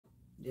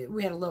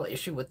we had a little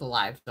issue with the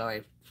live, so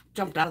I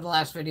jumped out of the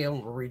last video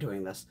and we're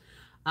redoing this.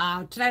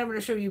 Tonight I'm going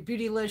to show you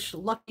Beautylish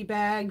Lucky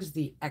Bags,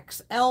 the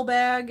XL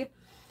bag,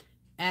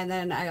 and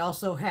then I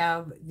also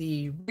have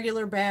the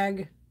regular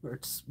bag, we're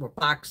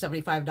box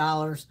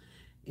 $75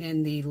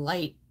 in the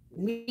light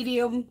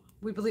medium,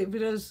 we believe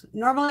it is.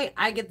 Normally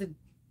I get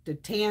the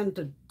tan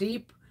to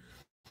deep,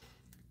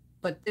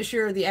 but this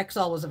year the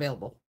XL was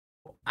available.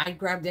 I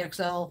grabbed the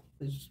XL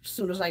as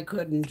soon as I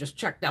could and just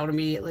checked out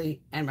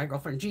immediately. And my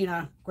girlfriend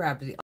Gina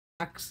grabbed the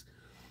X,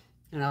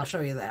 and I'll show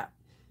you that.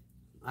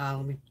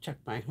 Let me check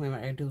my, wait a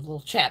minute, I do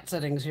little chat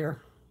settings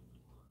here.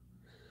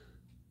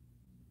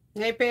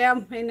 Hey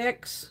Pam, hey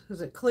Nix,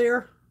 is it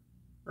clear?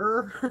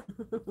 God,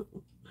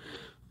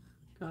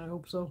 I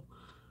hope so.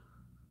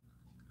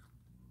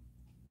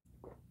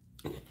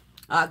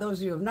 Those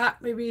of you who have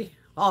not, maybe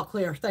all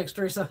clear. Thanks,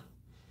 Teresa.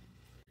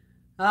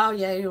 Oh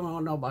yeah, you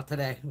don't know about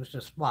today. It was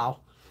just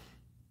wow.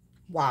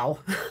 Wow.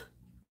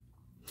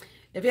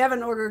 If you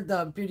haven't ordered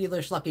the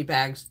Beautylish Lucky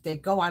Bags, they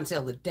go on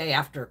sale the day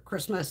after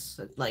Christmas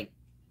at like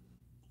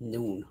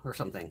noon or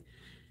something.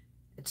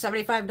 It's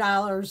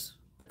 $75.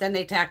 Then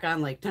they tack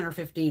on like 10 or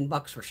 15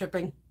 bucks for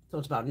shipping. So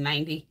it's about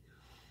 90.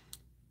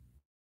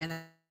 And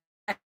then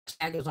the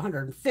bag is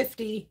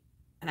 150.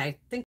 And I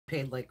think I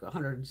paid like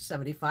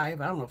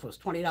 175. I don't know if it was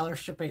 $20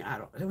 shipping. I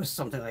don't, it was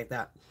something like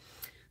that.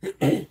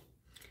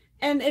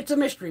 And it's a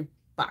mystery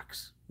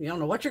box. You don't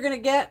know what you're going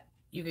to get.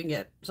 You can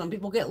get, some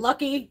people get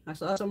lucky. I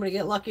saw somebody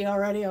get lucky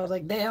already. I was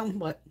like, damn,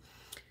 but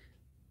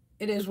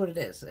it is what it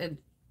is. And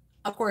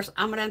of course,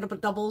 I'm going to end up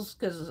with doubles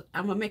because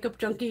I'm a makeup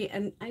junkie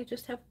and I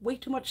just have way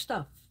too much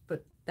stuff.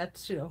 But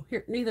that's, you know,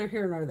 here, neither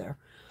here nor there.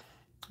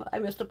 Well, I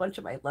missed a bunch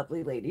of my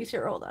lovely ladies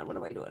here. Hold on. What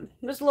am I doing?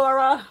 Miss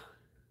Laura.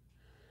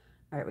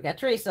 All right, we got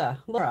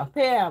Teresa, Laura,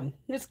 Pam,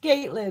 Miss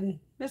Caitlin,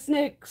 Miss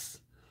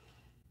Nix.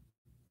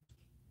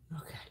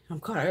 Okay, I'm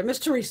caught. I Miss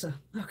Teresa.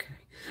 Okay.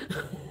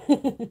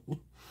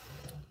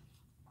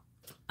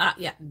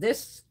 Yeah,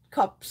 this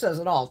cup says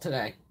it all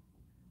today.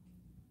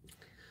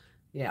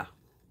 Yeah.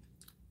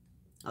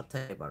 I'll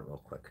tell you about it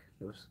real quick.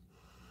 It was...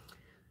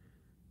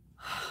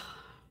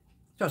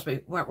 Trust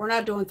me, we're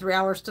not doing 3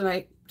 hours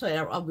tonight.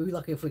 I'll be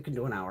lucky if we can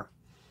do an hour.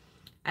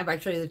 I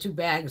might show you the 2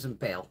 bags and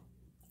bail.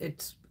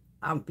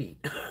 I'm beat.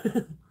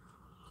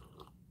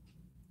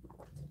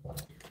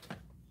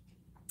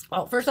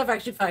 Well, first off, I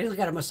actually finally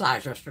got a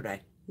massage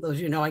yesterday. Those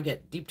of you know I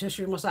get deep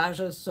tissue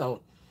massages,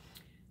 so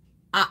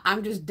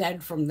I'm just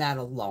dead from that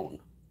alone,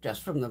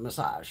 just from the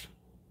massage.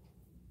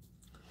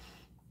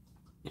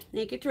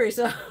 Thank you,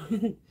 Teresa.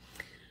 And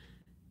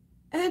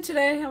then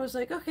today I was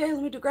like, okay,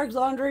 let me do Greg's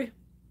laundry.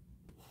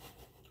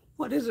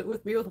 What is it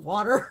with me with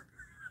water?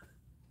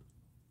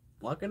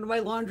 Walk into my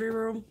laundry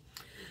room.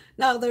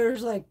 Now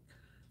there's like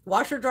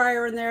washer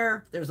dryer in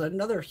there. There's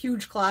another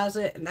huge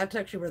closet, and that's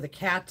actually where the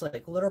cats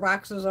like litter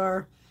boxes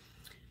are.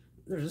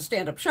 There's a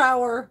stand-up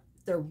shower.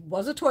 There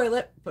was a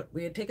toilet, but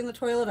we had taken the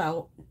toilet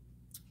out,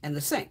 and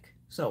the sink.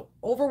 So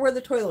over where the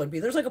toilet would be,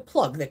 there's like a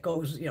plug that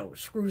goes, you know,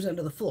 screws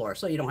into the floor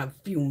so you don't have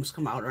fumes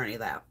come out or any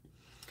of that.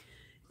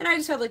 And I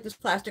just had like this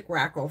plastic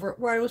rack over it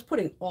where I was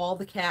putting all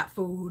the cat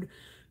food,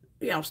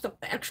 you know, stuff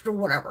extra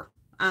whatever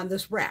on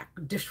this rack,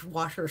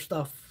 dishwasher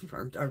stuff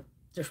or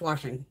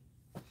dishwashing,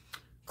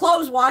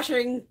 clothes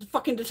washing,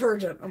 fucking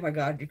detergent. Oh my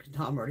God, you can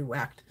tell I'm already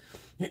whacked.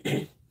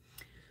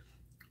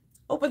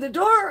 Open the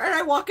door and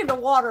I walk into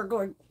water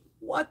going,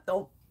 what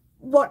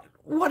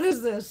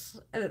is this?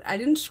 And I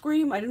didn't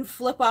scream. I didn't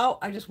flip out.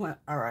 I just went,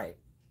 all right.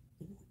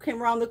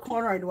 Came around the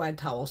corner. I knew I had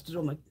towels to do.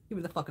 I'm like, give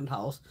me the fucking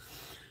towels.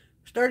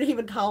 Started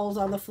heaving towels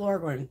on the floor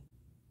going,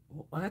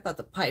 well, I thought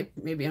the pipe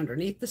maybe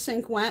underneath the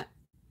sink went.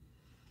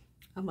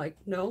 I'm like,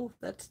 no,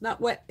 that's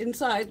not wet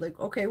inside. Like,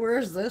 okay, where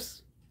is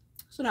this?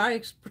 So now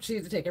I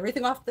proceeded to take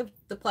everything off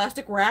the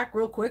plastic rack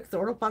real quick,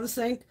 throw it up on the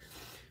sink,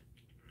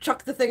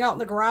 chuck the thing out in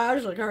the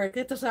garage. Like, all right,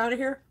 get this out of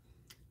here.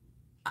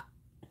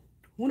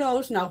 Who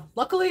knows? Now,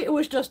 luckily, it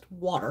was just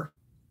water.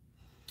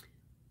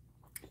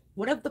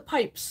 One of the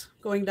pipes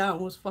going down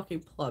was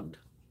fucking plugged.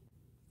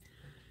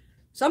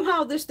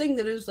 Somehow, this thing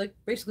that is like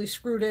basically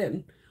screwed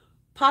in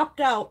popped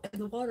out,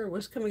 and the water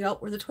was coming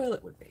out where the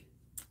toilet would be,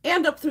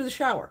 and up through the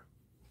shower,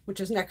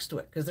 which is next to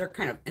it, because they're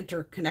kind of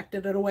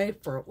interconnected in a way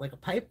for like a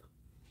pipe.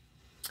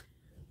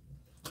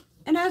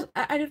 And as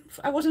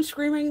I wasn't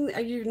screaming.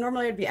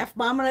 Normally I'd be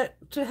F-bombing it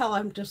to hell.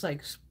 I'm just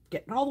like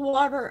getting all the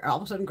water. And all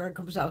of a sudden, Greg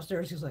comes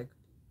downstairs. He's like,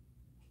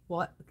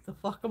 what the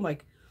fuck? I'm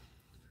like,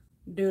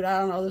 dude, I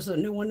don't know. This is a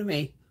new one to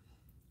me.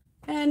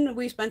 And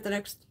we spent the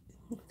next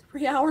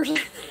 3 hours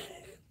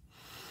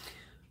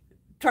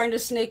trying to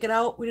snake it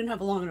out. We didn't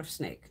have a long enough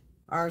snake.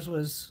 Ours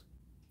was,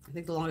 I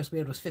think the longest we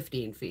had was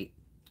 15 feet.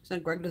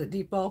 Sent Greg to the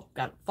depot,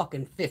 got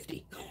fucking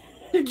 50.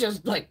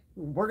 Just like,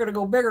 we're going to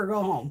go big or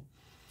go home.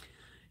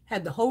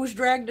 Had the hose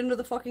dragged into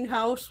the fucking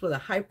house with a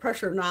high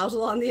pressure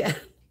nozzle on the end.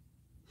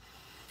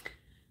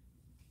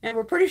 And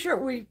we're pretty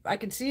sure I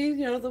could see,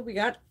 you know, that we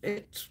got,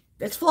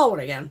 it's flowing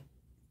again.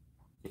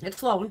 It's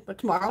flowing, but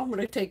tomorrow I'm going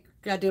to take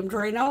goddamn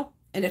Drano,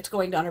 and it's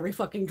going down every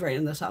fucking drain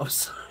in this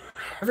house.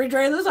 Every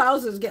drain in this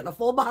house is getting a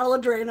full bottle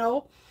of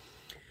Drano.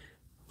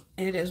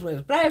 And it is what it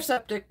is. But I have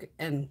septic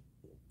and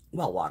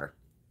well water.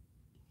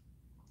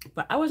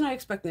 But I was not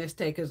expecting this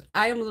today because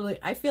I am literally,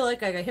 I feel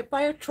like I got hit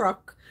by a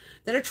truck,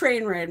 then a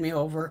train ran me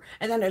over,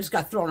 and then I just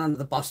got thrown under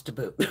the bus to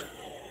boot.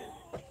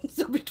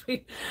 So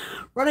between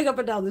running up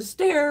and down the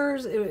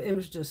stairs, it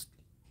was just,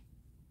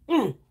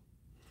 mm.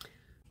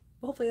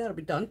 Hopefully that'll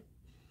be done.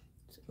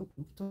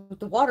 So,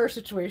 the water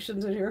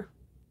situations in here.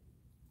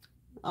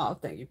 Oh,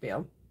 thank you,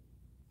 Pam.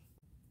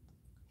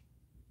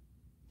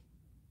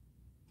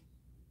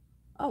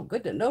 Oh,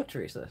 good to know,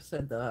 Teresa.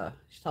 Said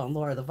she's telling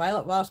Laura the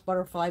Violet Voss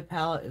butterfly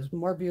palette is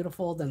more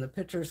beautiful than the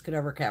pictures could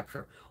ever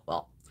capture.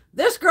 Well,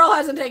 this girl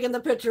hasn't taken the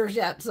pictures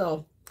yet,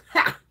 so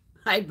ha,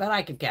 I bet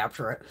I could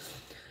capture it.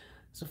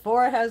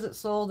 Sephora has it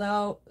sold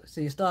out,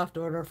 so you still have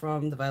to order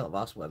from the Violet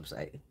Voss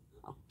website.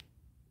 Oh,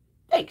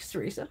 thanks,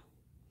 Teresa.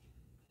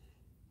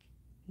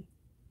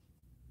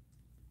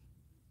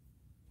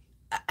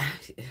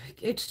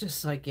 It's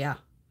just like, yeah.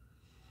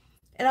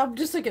 And I'm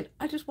just thinking,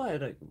 I just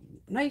wanted a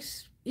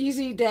nice,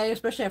 easy day,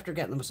 especially after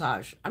getting the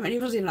massage. I mean, he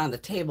was even on the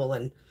table,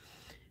 and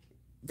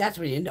that's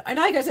when you know. And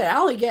like I said, I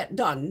only get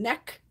done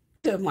neck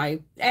to my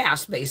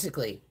ass,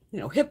 basically. You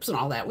know, hips and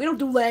all that. We don't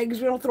do legs.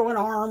 We don't throw in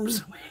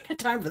arms. We ain't got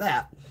time for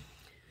that.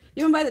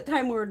 Even by the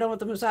time we were done with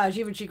the massage,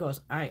 even she goes,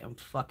 I am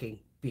fucking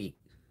beat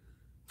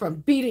from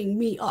beating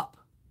me up.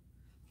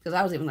 Because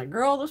I was even like,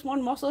 girl, this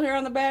one muscle here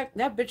on the back,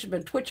 that bitch has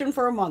been twitching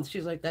for a month.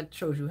 She's like, that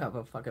shows you have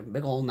a fucking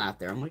big old knot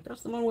there. I'm like,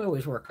 that's the one we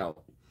always work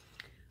out.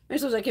 And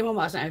as soon as I came home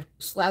last night, I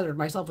slathered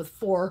myself with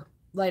 4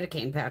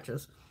 lidocaine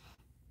patches.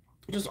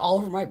 Just all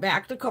over my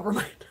back to cover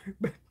my entire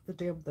back, the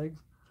damn things.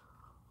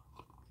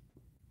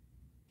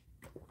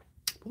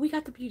 But we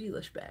got the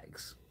Beautylish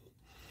bags.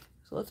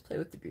 So let's play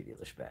with the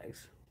Beautylish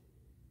bags.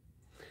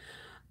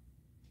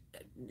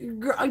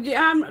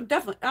 Yeah,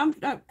 I'm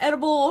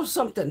edible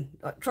something.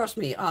 Trust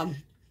me.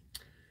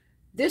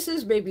 This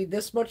is maybe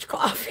this much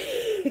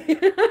coffee.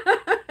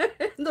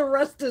 The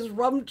rest is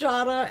rum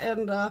chata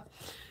and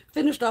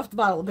finished off the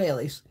bottle of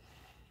Bailey's.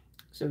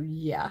 So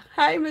yeah.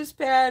 Hi, Miss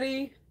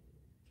Patty.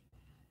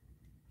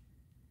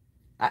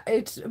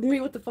 It's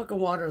me with the fucking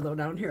water though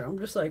down here. I'm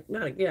just like,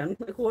 not again.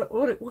 Like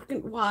what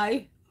can,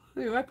 why? I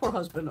mean, my poor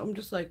husband. I'm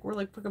just like, we're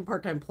like fucking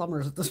part-time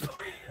plumbers at this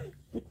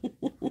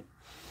point.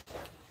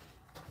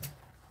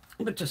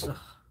 But just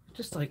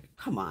like,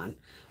 come on.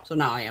 So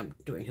now I am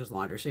doing his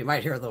laundry. So you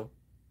might hear the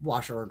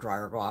washer or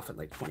dryer go off in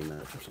like 20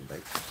 minutes or something,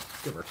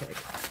 give or take.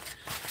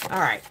 All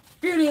right,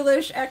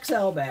 Beautylish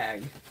XL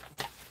bag.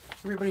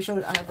 Everybody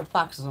showed, I have the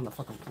boxes on the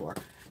fucking floor.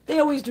 They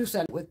always do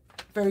send with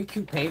very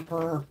cute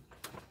paper.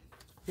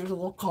 Here's a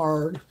little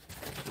card.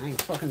 I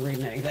ain't fucking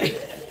reading anything.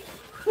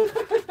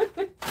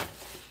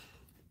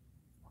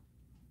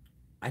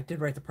 I did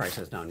write the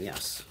prices down,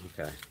 yes.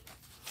 Okay.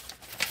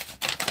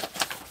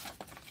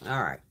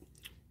 All right.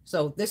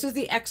 So this is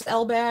the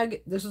XL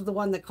bag. This is the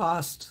one that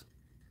cost,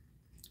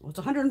 well, it's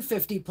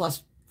 150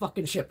 plus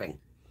fucking shipping.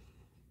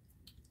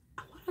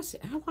 I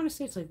want to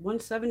say it's like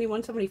 170,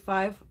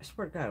 175. I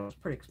swear to God, it was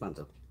pretty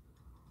expensive.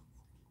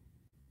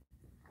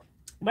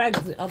 But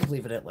I'll just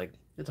leave it at like,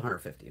 it's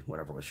 150,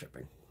 whatever was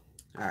shipping.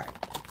 All right.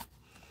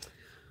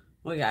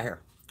 What we got here?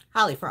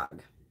 Holly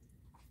Frog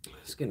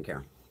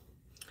skincare.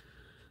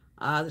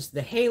 This is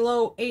the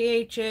Halo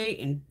AHA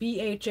and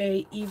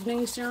BHA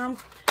evening serum.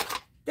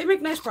 They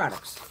make nice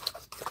products.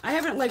 I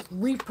haven't like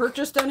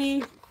repurchased any,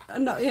 you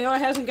know,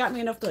 it hasn't got me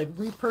enough to like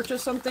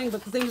repurchase something,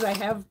 but the things I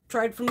have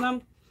tried from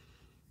them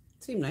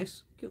seem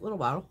nice. Cute little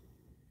bottle.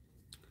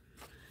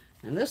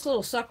 And this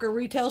little sucker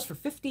retails for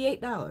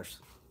 $58.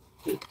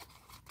 I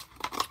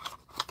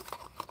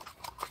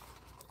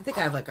think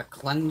I have like a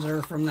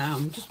cleanser from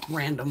them, just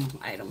random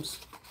items.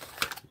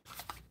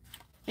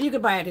 And you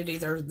can buy it at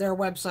either their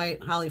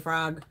website, Holly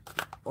Frog,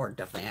 or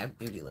definitely at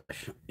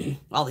Beautylish.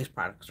 All these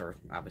products are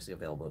obviously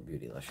available at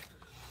Beautylish.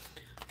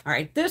 All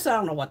right, this I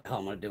don't know what the hell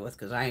I'm going to do with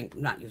because I'm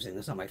not using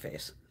this on my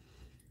face.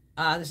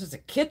 This is a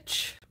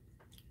Chit.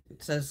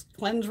 It says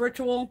Cleanse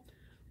Ritual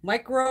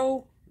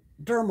Micro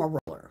Derma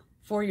Roller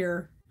for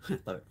your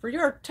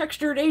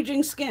textured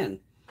aging skin.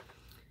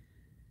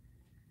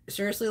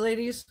 Seriously,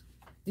 ladies,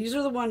 these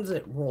are the ones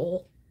that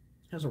roll.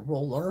 It has a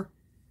roller.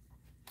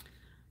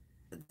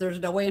 There's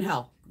no way in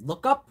hell.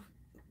 Look up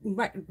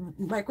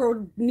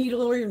micro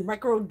needler and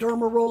micro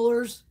derma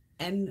rollers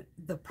and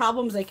the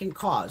problems they can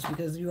cause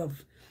because you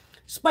have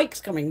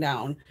spikes coming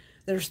down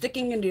that are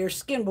sticking into your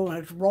skin, but when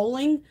it's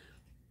rolling,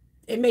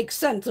 it makes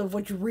sense of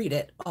what you read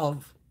it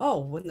of, oh,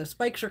 when the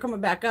spikes are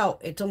coming back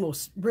out, it's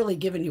almost really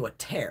giving you a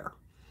tear.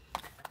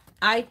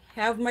 I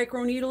have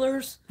micro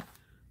needlers,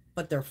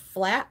 but they're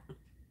flat,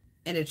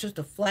 and it's just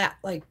a flat,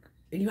 like,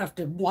 and you have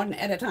to one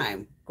at a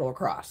time go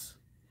across.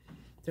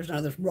 There's none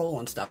of this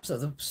rolling stuff. So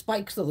the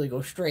spikes literally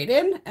go straight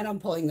in, and I'm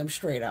pulling them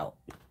straight out.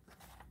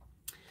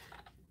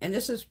 And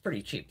this is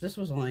pretty cheap. This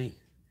was only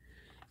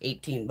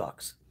 18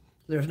 bucks.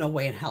 There's no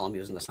way in hell I'm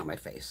using this on my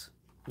face.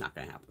 Not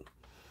going to happen.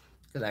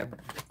 Because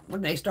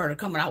when they started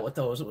coming out with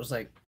those, it was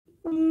like,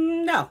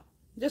 no.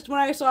 Just when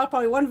I saw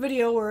probably one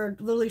video where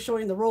literally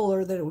showing the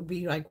roller that it would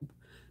be like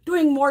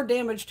doing more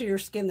damage to your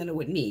skin than it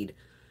would need.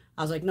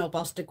 I was like, nope,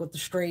 I'll stick with the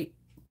straight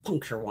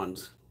puncture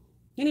ones.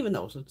 And even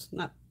those, it's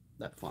not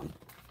that fun.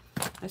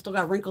 I still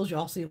got wrinkles.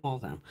 Y'all see them all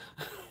the time.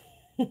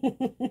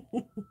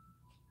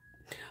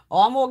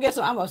 Oh, I'm gonna get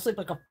some. I'm gonna sleep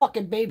like a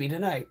fucking baby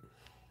tonight.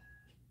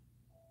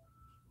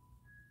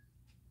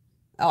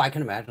 Oh, I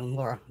can imagine,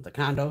 Laura. The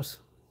condos.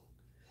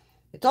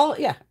 It's all,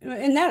 yeah.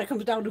 And that it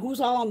comes down to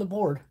who's all on the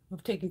board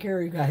of taking care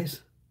of you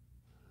guys.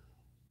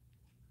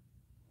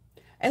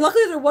 And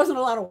luckily, there wasn't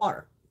a lot of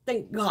water.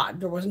 Thank God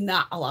there was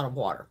not a lot of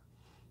water.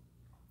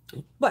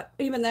 But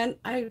even then,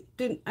 I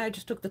didn't. I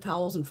just took the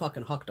towels and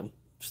fucking hucked them.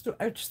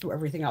 I just threw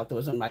everything out that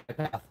was in my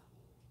path.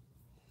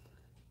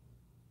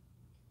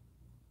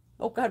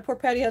 Oh God, poor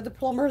Patty had the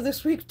plumber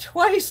this week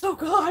twice. Oh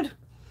God,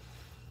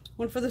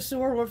 one for the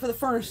sewer, one for the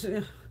furnace.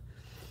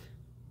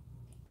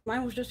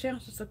 Mine was just, yeah,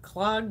 just a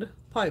clogged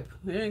pipe.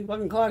 It ain't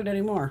fucking clogged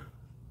anymore.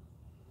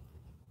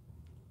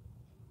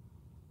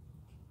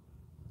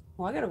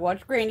 Well, I gotta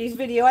watch Granny's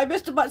video. I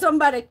missed about something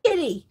about a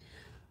kitty.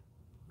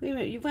 Wait a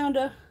minute, you found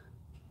a...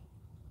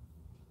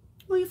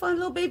 Oh, you found a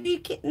little baby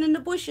kitten in the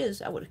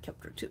bushes. I would have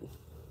kept her too.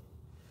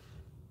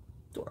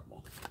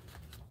 Adorable.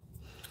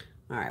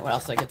 All right, what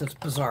else did I get that's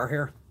bizarre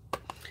here?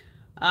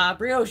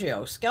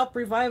 Briogeo, Scalp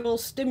Revival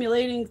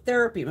Stimulating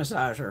Therapy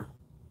Massager.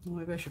 Well,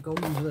 maybe I should go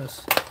use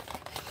this.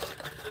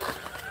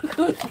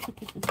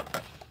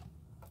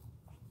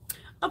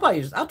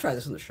 I'll try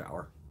this in the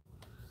shower.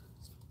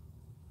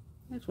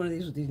 It's one of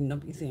these with these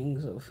numpy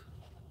things of...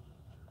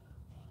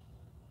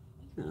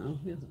 No,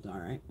 it's all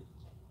right.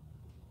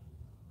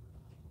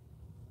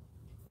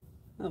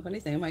 Well, if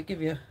anything, it might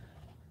give you...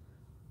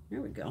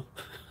 There we go.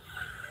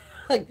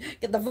 Like,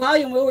 get the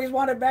volume we always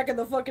wanted back in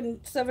the fucking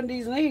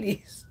 70s and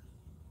 80s.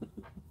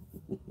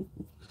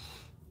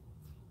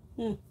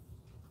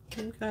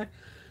 Okay.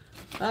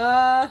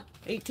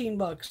 18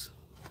 bucks.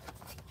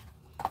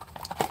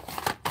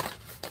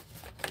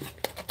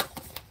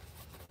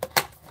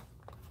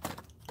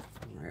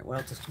 All right, well,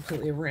 it's just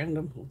completely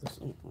random.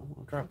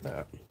 I'll drop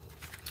that.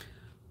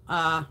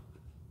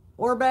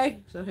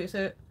 Orbe, so he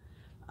said,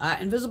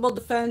 Invisible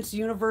Defense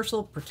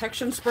Universal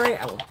Protection Spray.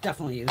 I will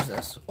definitely use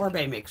this.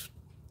 Orbe makes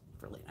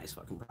really nice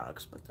fucking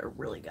products, but they're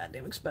really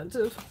goddamn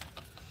expensive.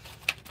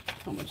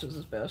 How much is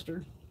this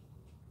bastard?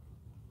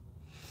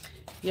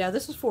 Yeah,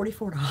 this is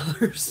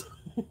 $44.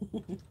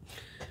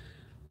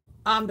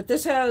 But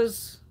this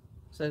says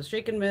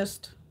shake and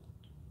mist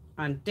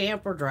on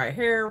damp or dry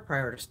hair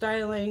prior to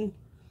styling.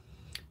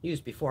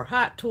 Used before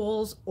hot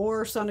tools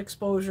or sun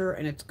exposure,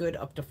 and it's good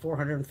up to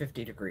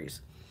 450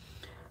 degrees.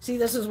 See,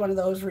 this is one of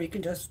those where you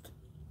can just,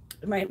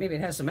 maybe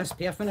it has some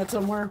SPF in it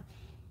somewhere.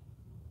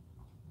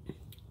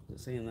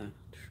 Saying that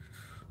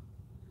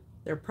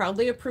they're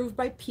proudly approved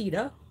by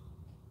PETA.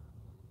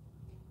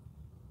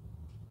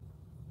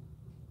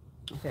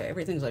 Okay,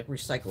 everything's like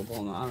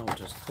recyclable now,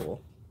 which is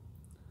cool.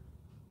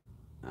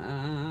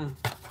 I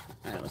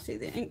don't see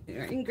the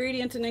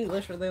ingredients in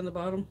English. Are they on the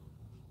bottom?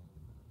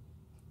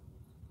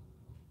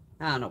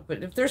 I don't know,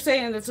 but if they're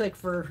saying it's like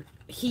for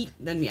heat,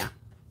 then yeah.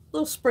 A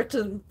little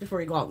spritz before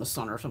you go out in the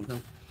sun or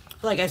something.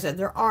 But like I said,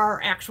 there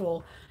are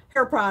actual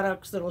hair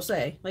products that will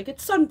say, like,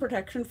 it's sun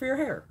protection for your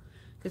hair.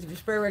 Because if you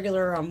spray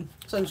regular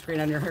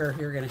sunscreen on your hair,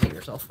 you're going to hate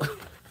yourself.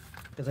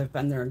 Because I've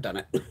been there and done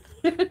it.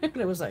 And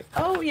it was like,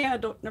 oh yeah,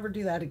 don't never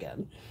do that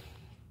again.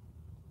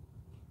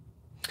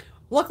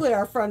 Luckily,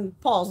 our friend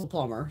Paul's the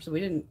plumber, so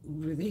we didn't,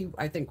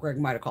 I think Greg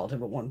might have called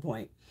him at one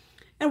point.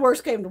 And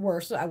worst came to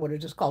worst, I would have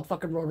just called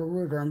fucking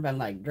Roto-Rooter and been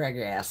like, drag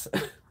your ass.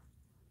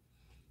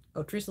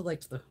 Oh, Teresa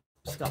likes the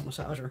scalp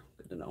massager.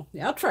 Good to know.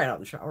 Yeah, I'll try it out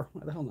in the shower.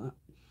 Why the hell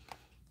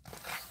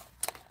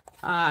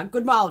not?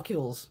 Good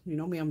Molecules. You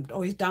know me, I'm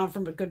always down for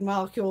Good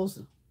Molecules.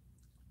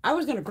 I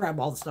was going to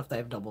grab all the stuff they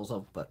have doubles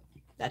of, but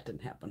that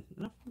didn't happen.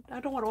 I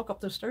don't want to walk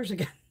up those stairs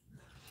again.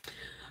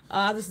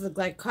 This is the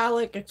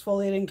glycolic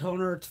exfoliating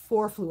toner. It's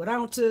 4 fluid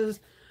ounces.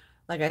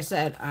 Like I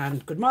said, on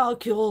Good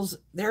Molecules,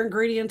 their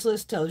ingredients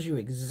list tells you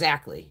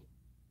exactly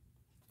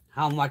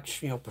how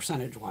much,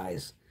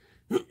 percentage-wise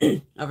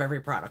of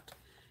every product.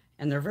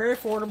 And they're very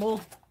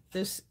affordable.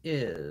 This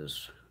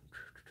is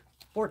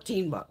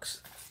 14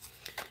 bucks.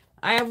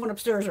 I have one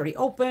upstairs already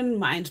open.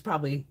 Mine's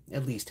probably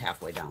at least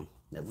halfway down,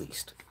 at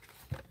least.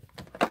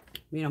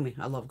 You know me,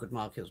 I love Good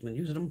Molecules. I've been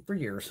using them for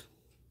years.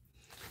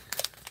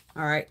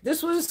 All right,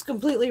 this was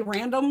completely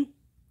random.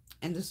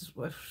 And this is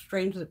what's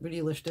strange that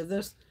Beautylish did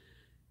this.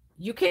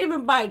 You can't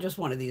even buy just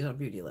one of these on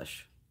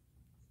Beautylish.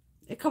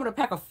 It comes in a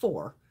pack of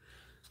 4.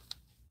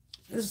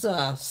 This is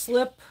a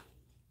Slip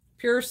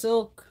Pure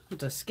Silk.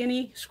 It's a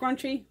skinny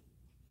scrunchie.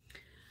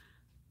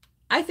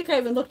 I think I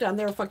even looked on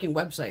their fucking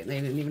website and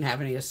they didn't even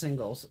have any of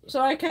singles.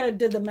 So I kind of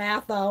did the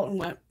math out and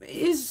went,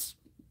 is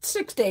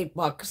 $6 to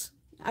 $8.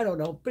 I don't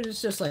know, but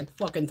it's just like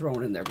fucking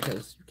thrown in there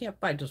because you can't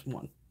buy just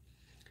one.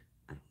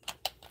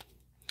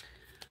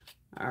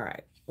 All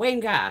right. Wayne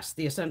Goss,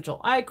 the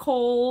Essential Eye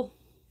Kohl.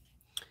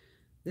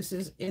 This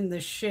is in the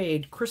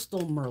shade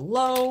Crystal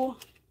Merlot,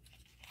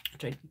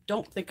 which I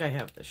don't think I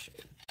have this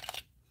shade.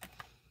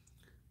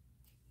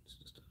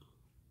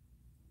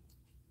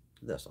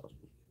 This,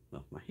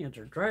 well, my hands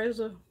are dry as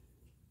a,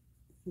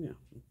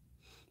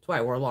 That's why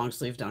I wore long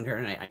sleeves down here,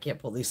 and I can't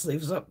pull these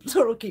sleeves up,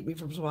 so it'll keep me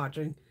from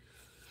swatching.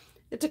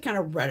 It's a kind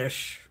of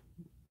reddish.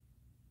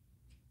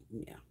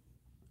 Yeah,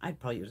 I'd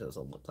probably use it as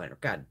a lip liner.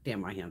 God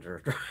damn, my hands are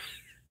dry.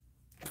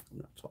 I'm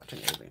not swatching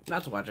anything.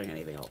 Not swatching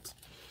anything else.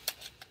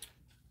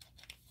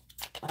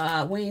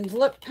 Wayne's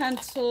lip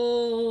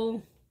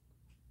pencil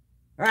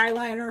or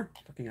eyeliner,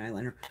 fucking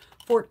eyeliner,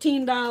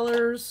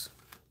 $14.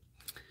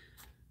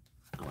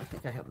 Oh, I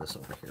think I have this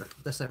over here.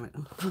 This I might.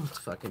 Oh, it's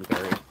fucking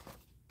buried.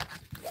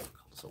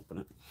 Let's open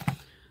it.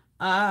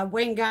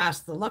 Wayne Goss,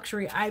 the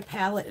luxury eye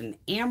palette in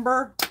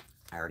amber.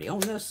 I already own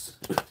this.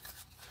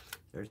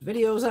 There's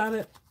videos on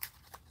it.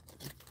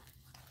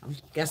 I'm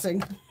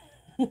guessing.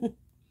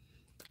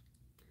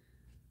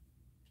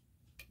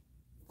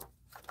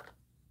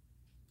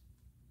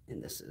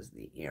 And this is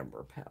the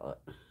amber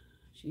palette.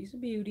 She's a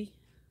beauty.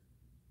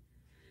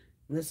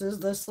 And this is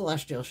the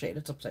celestial shade.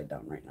 It's upside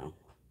down right now.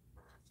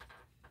 I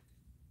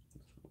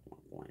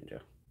won't blind you.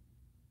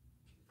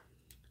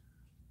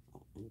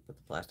 Oh, let me put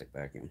the plastic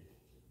back in.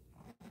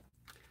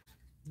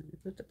 Let me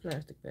put the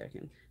plastic back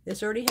in.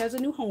 This already has a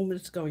new home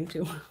it's going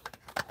to.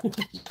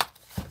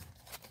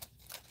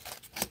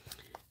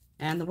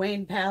 And the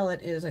Wayne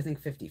palette is, I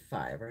think,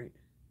 55, right?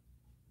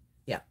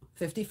 Yeah,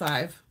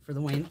 55 for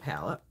the Wayne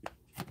palette.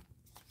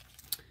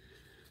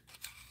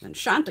 And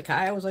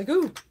Chantecaille, I was like,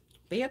 ooh,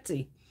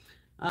 fancy.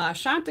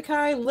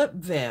 Chantecaille Lip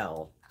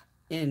Veil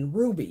in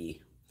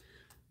Ruby.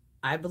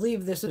 I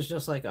believe this is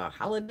just like a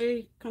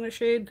holiday kind of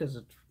shade because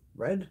it's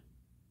red.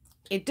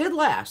 It did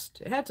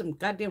last. It had some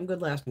goddamn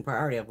good lasting power.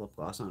 I already have lip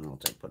gloss on. I'll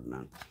take put it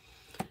on.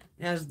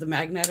 It has the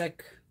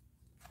magnetic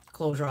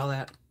closure, all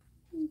that.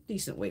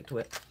 Decent weight to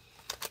it.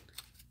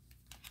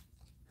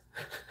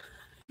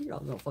 You're all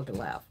gonna fucking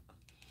laugh.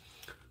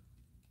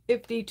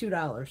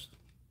 $52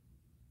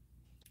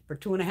 for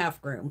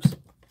 2.5 grams.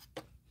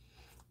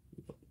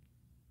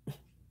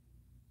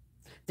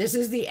 This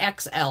is the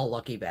XL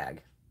Lucky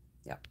Bag.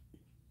 Yep.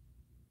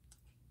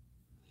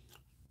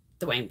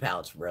 The Wayne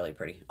palette's really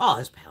pretty. All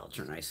his palettes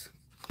are nice.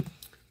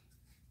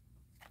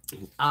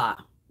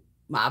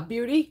 Mob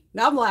Beauty.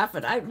 Now I'm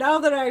laughing. Now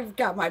that I've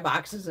got my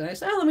boxes and I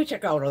said, oh, let me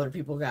check out what other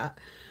people got.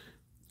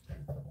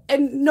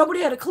 And nobody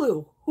had a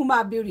clue who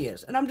Mob Beauty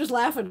is. And I'm just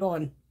laughing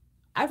going,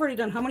 I've already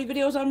done how many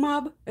videos on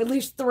Mob? At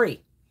least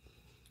 3.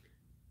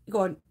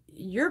 Going,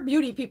 you're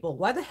beauty people.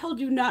 Why the hell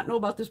do you not know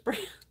about this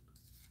brand?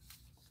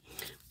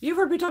 You've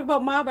heard me talk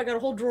about Mob. I got a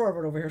whole drawer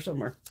of it over here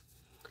somewhere.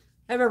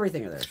 I have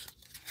everything of theirs.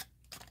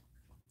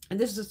 And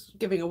this is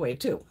giving away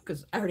too,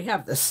 because I already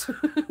have this.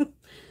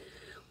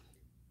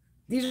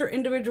 These are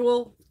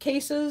individual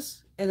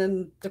cases, and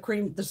then the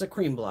cream, this is a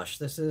cream blush.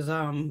 This is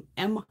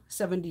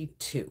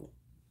M72.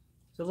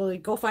 So Lily,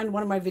 go find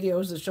one of my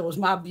videos that shows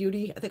Mob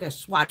Beauty. I think I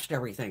swatched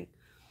everything.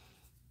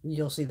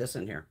 You'll see this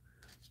in here.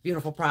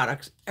 Beautiful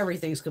products.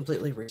 Everything's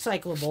completely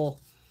recyclable.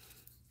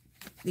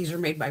 These are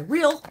made by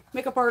real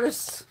makeup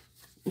artists.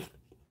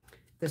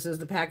 This is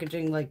the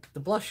packaging like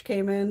the blush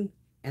came in,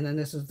 and then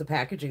this is the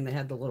packaging that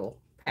had the little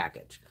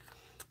package.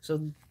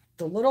 So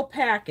the little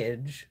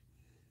package,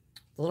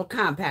 the little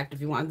compact, if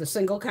you want the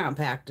single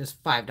compact, is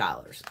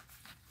 $5.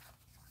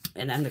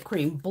 And then the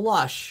cream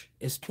blush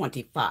is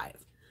 $25.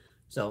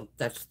 So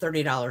that's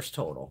 $30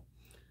 total.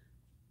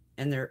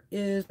 And there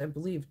is, I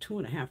believe,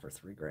 2.5 or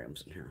 3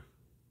 grams in here.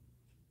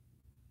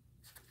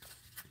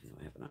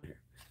 I have it on here.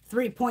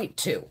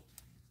 3.2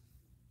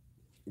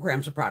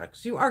 grams of product.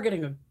 So you are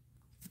getting a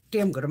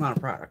damn good amount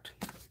of product.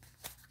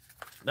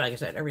 But like I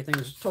said, everything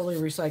is totally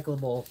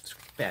recyclable. It's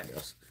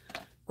fabulous.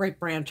 Great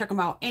brand. Check them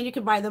out. And you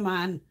can buy them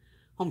on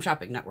Home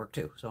Shopping Network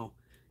too. So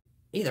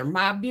either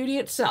Mob Beauty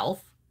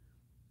itself,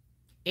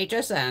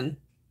 HSN,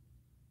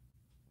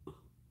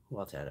 who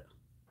else had it?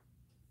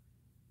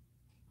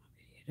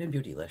 And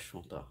Beautylish.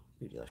 Well, duh,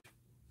 Beautylish.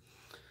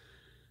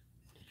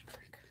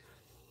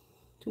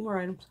 2 more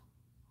items.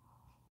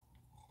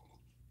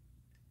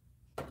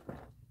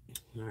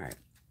 All right.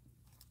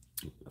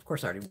 Of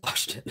course, I already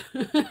washed it.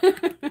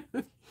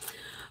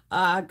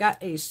 Got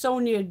a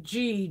Sonia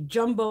G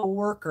Jumbo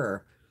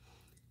Worker.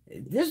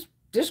 This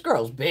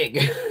girl's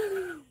big.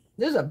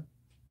 There's a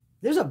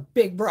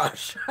big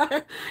brush.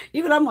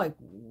 Even I'm like,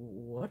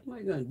 what am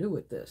I gonna do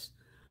with this?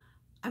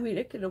 I mean,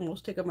 it could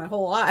almost take up my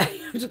whole eye.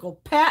 Just go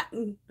pat,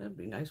 and that'd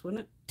be nice,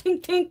 wouldn't it?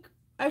 Tink tink,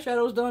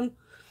 eyeshadow's done.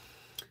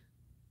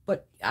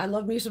 But I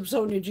love me some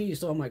Sonia G,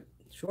 so I'm like,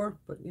 sure.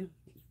 But yeah,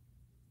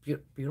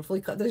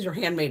 beautifully cut. These are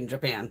handmade in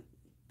Japan.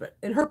 But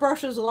and her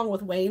brushes, along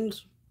with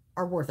Wayne's,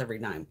 are worth every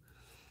dime.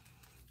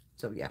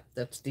 So yeah,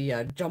 that's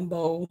the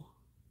Jumbo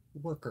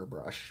Worker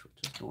brush,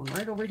 which is going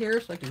right over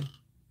here, so I can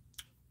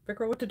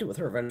figure out what to do with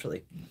her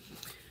eventually.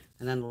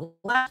 And then the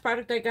last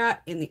product I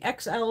got in the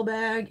XL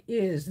bag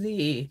is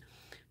the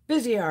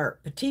Busy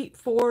Art Petite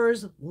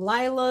Fours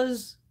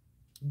Lila's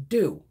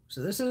Dew.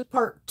 So this is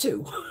part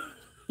 2.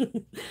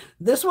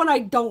 This one I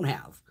don't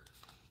have.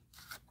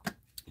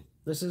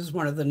 This is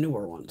one of the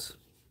newer ones.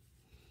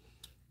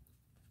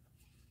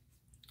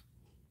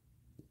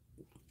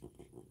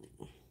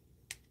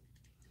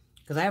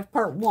 Because I have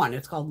part 1.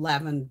 It's called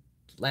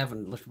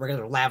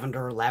regular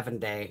lavender,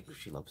 lavender.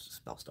 She loves to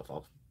spell stuff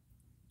all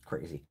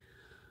crazy.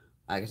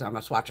 I guess I'm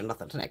not swatching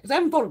nothing tonight because I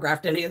haven't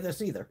photographed any of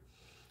this either.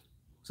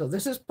 So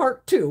this is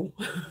part 2.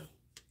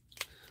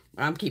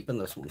 I'm keeping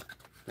this one.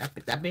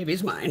 That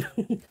baby's mine.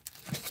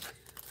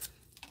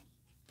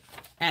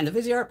 And the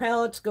Viseart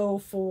palettes go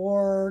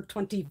for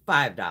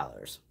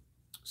 $25.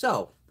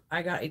 So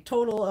I got a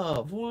total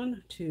of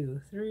 1,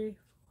 2, 3, 4,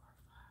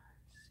 5,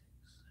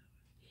 6, 7,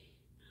 8,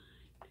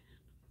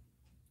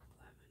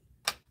 9,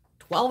 10, 11,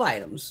 12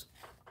 items.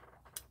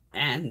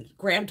 And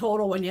grand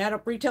total, when you add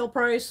up retail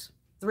price,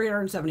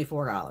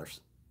 $374.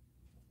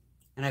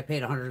 And I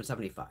paid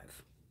 $175.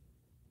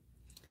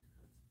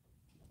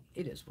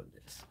 It is what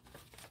it is.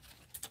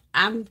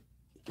 I'm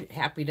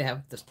happy to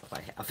have the stuff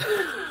I have.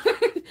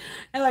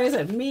 And like I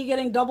said, me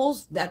getting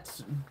doubles,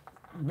 that's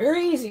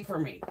very easy for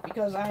me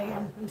because I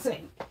am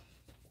insane,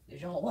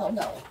 as you all well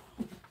know.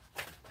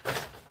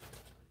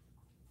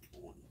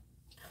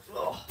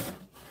 Oh.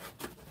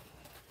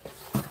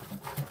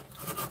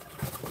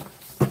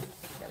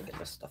 Gotta get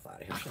this stuff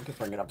out of here so I can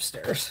bring it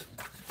upstairs.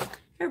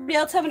 Everybody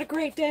else having a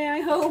great day,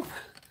 I hope.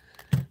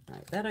 All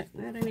right, that I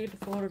need to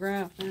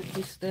photograph. That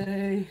can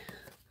stay.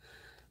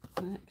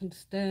 That can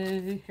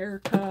stay.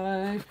 Hair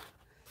tie.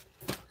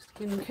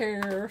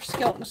 Skincare.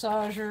 Scalp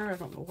massager. I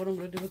don't know what I'm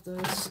going to do with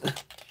this.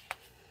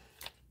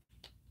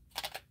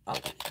 Oh,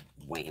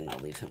 Wayne. I'll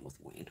leave him with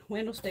Wayne.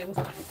 Wayne will stay with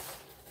Wayne.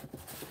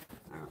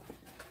 All right.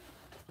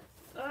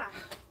 Ah.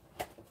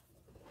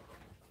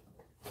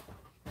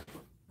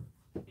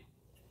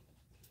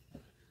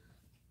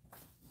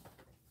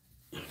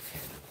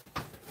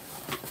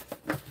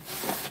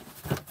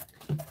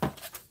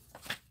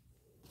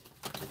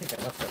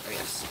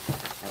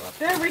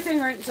 Everything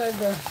right inside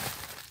the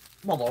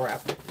bubble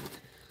wrap.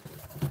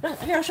 But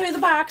here, I'll show you the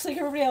box like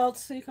everybody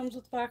else. See, it comes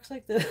with a box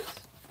like this.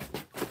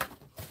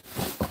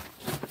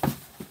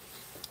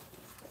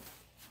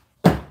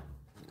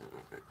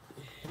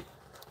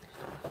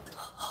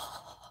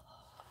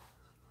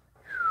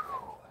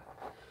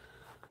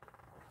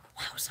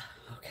 Wowza.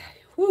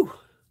 Okay. Whew.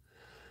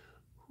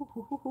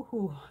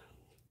 Whew.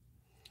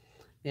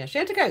 Yeah,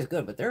 Chantecaille is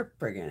good, but they're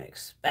friggin'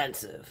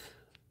 expensive.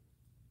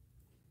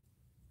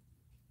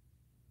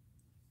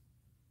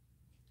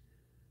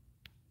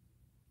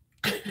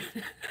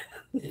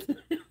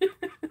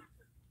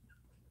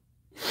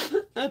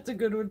 That's a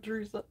good one,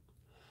 Teresa.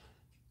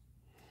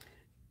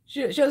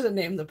 She doesn't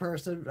name the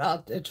person.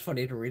 It's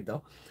funny to read,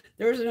 though.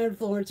 There was an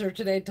influencer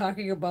today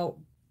talking about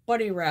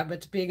bunny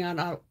rabbits being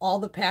on all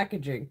the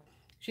packaging.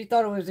 She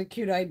thought it was a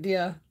cute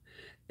idea.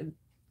 And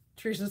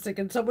Teresa's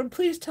thinking, someone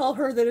please tell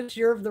her that it's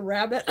Year of the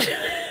Rabbit.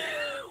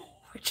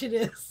 Which it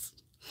is.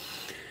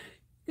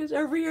 Because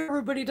every year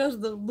everybody does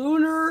the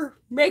lunar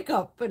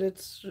makeup, and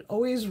it's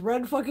always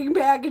red fucking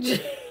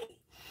packaging.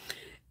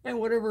 And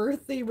whatever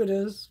theme it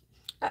is.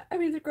 I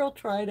mean, the girl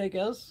tried, I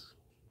guess.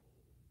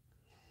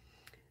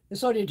 The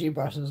Sonia G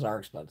brushes are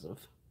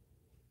expensive.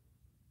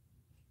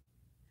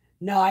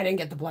 No, I didn't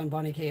get the Blind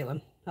Bunny,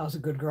 Caitlin. That was a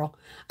good girl.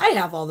 I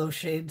have all those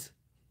shades.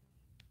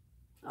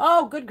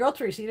 Oh, good girl,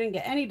 Teresa. You didn't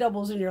get any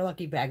doubles in your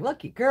lucky bag.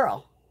 Lucky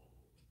girl.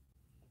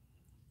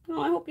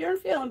 Oh, I hope you're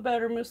feeling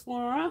better, Miss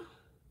Laura.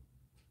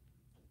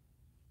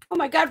 Oh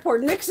my God, poor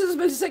Nix has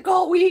been sick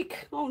all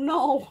week. Oh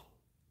no.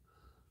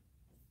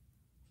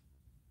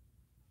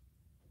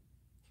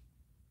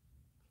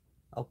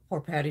 Oh,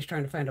 poor Patty's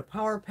trying to find a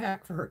power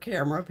pack for her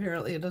camera.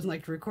 Apparently it doesn't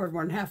like to record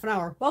more than half an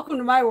hour. Welcome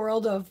to my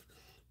world of,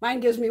 mine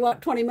gives me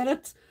what, 20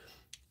 minutes?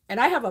 And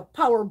I have a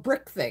power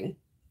brick thing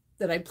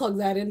that I plug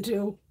that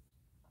into.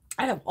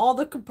 I have all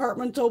the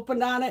compartments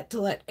opened on it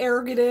to let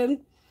air get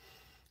in.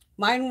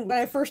 Mine, when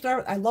I first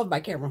started, I love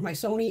my camera, my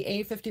Sony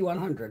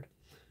A5100.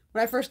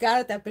 When I first got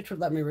it, that bitch would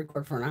let me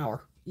record for an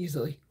hour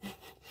easily.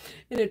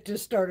 And it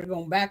just started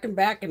going back and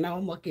back, and now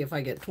I'm lucky if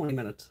I get 20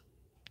 minutes.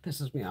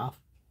 Pisses me off.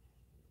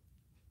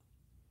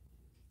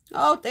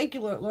 Oh, thank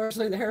you, Laura.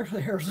 The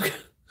hair's good.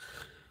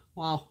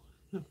 Wow.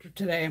 After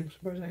today, I'm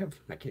surprised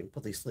I can't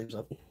put these sleeves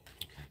up.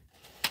 Okay.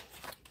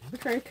 Have a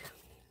drink.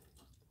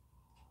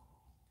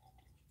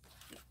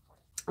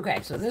 Okay,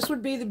 so this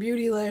would be the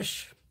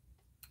Beautylish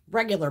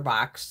regular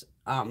box.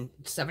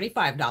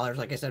 $75,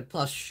 like I said,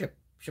 plus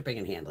shipping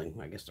and handling,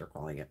 I guess they're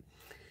calling it.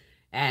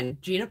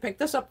 And Gina picked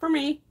this up for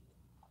me.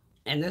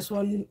 And this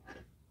one,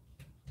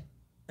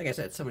 like I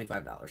said,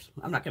 $75.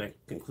 I'm not going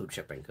to include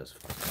shipping because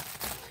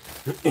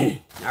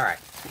all right.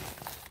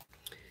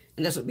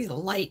 And this would be the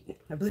light.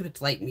 I believe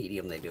it's light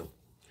medium they do.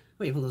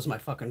 I even lose my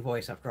fucking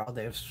voice after all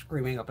day of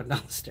screaming up and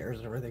down the stairs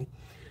and everything.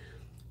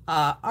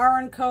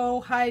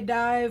 R&Co High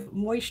Dive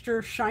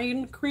Moisture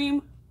Shine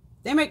Cream.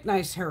 They make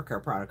nice hair care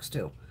products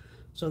too.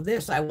 So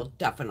this I will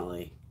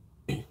definitely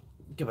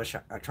give a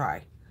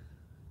try.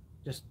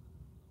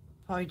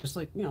 Probably just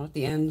like, you know, at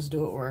the ends,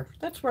 do it where,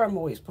 that's where I'm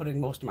always putting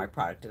most of my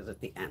product is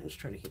at the ends,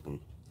 trying to keep them.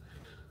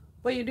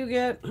 But you do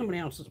get, how many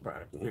ounces of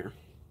product in here?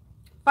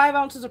 5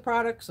 ounces of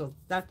product, so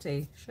that's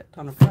a shit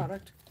ton of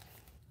product.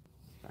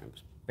 I'm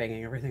just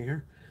banging everything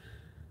here.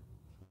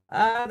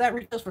 That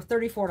retails for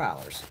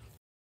 $34.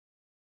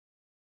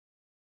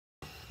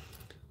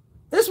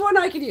 This one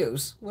I could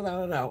use,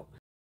 without a doubt.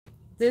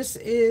 This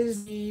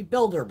is the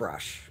Builder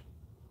brush.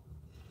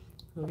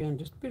 Again,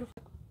 just beautiful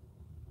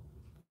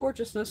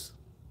gorgeousness.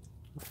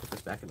 I'll put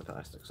this back in the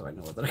plastic so I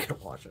know that I can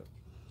wash it.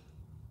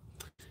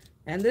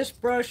 And this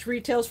brush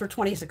retails for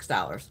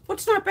 $26, which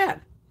is not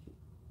bad.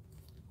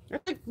 I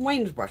think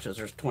Wayne's brushes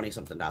are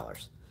 $20-something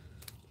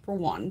for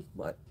one,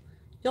 but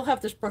you'll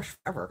have this brush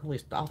forever. At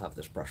least I'll have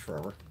this brush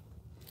forever.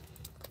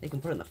 You can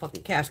put it in the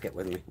fucking casket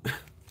with me.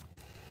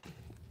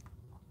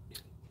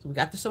 So we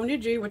got the Sonia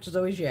G, which is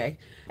always yay.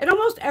 And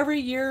almost every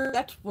year,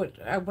 that's what,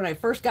 when I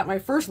first got my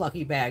first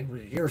Lucky Bag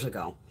years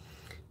ago.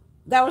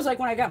 That was like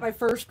when I got my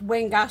first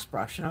Wayne Goss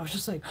brush, and I was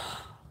just like,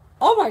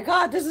 oh my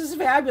god, this is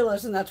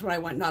fabulous. And that's when I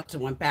went nuts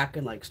and went back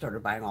and like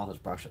started buying all his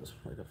brushes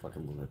like a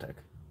fucking lunatic.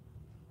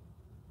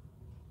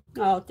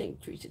 Oh,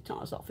 thank Teresa,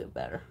 telling us I'll feel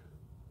better.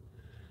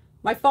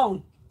 My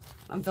phone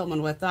I'm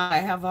filming with, I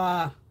have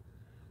the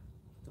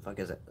fuck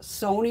is it?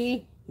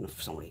 Sony, no,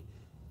 Sony.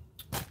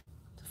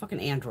 It's a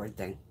fucking Android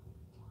thing.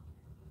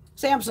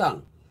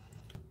 Samsung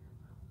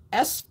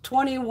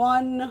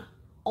S21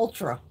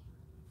 Ultra.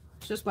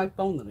 It's just my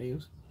phone that I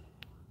use.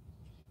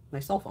 My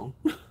cell phone.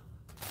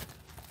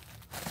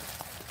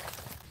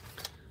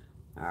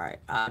 All right,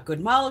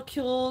 Good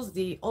Molecules,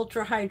 the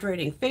Ultra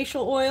Hydrating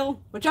Facial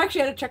Oil, which I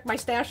actually had to check my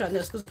stash on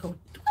this because do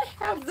I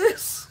have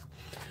this?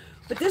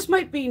 But this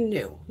might be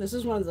new. This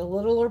is one of the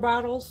littler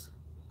bottles.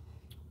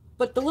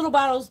 But the little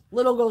bottles,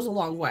 little goes a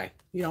long way.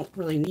 You don't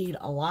really need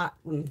a lot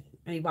when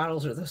any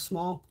bottles are this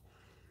small.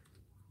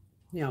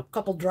 You know, a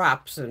couple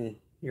drops and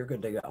you're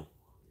good to go.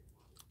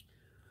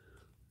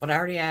 But I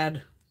already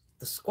had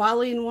the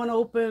squalene one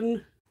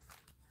open,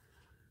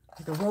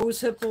 the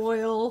rosehip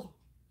oil.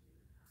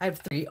 I have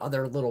 3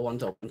 other little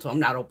ones open, so I'm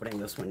not opening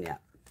this one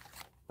yet.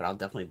 But I'll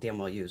definitely damn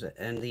well use it.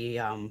 And the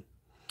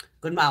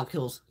Good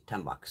Molecules,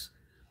 $10.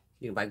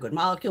 You can buy Good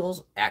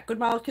Molecules at Good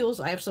Molecules.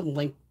 I have some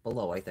link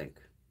below, I think,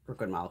 for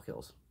Good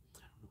Molecules.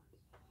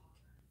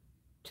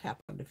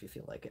 Tap on it if you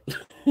feel like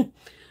it.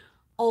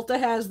 Ulta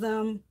has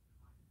them.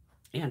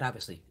 And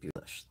obviously,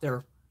 Beautylish.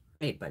 They're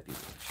made by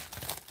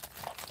Beautylish.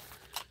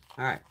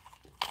 All right.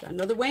 Got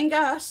another Wayne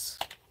Goss.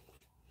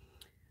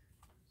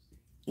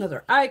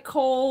 Another eye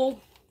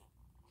coal.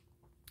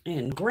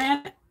 And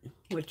Granite,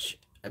 which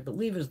I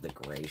believe is the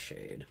gray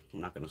shade. I'm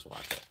not going to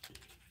swatch it.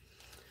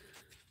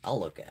 I'll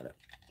look at it.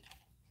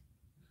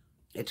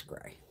 It's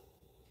gray.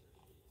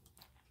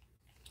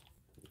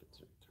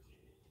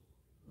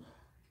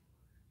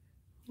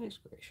 Nice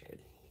gray shade.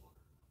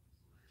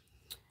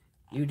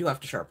 You do have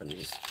to sharpen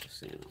these, just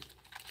so you know.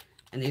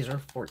 And these are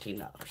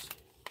 $14.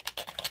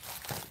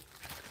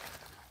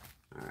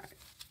 All right.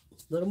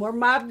 A little more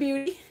Mob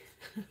Beauty.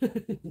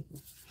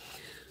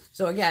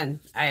 So again,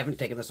 I haven't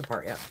taken this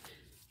apart yet.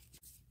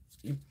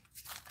 You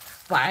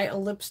buy a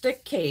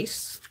lipstick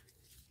case.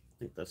 I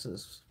think this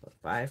is, what,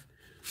 $5?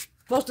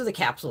 Most of the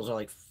capsules are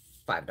like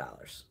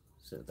 $5.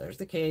 So there's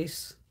the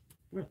case.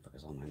 Where the fuck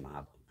is all my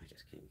Mob? I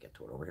just can't get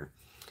to it over here.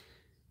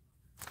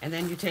 And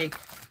then you take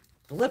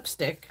the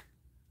lipstick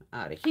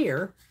out of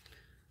here,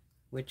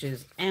 which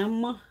is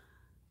M58.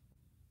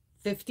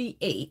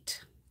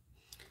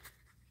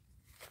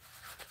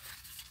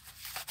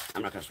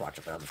 I'm not going to swatch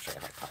it, but I'll just show you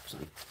how it pops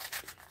in.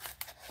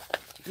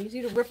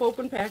 Easy to rip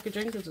open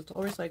packaging because it's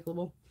all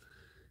recyclable.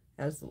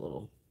 Has the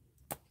little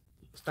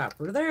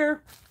stopper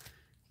there.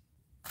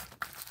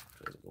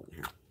 Where's it going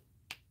here?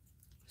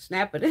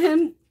 Snap it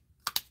in.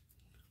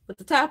 Put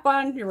the top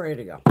on. You're ready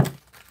to go.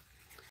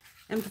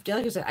 And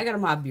like I said, I got a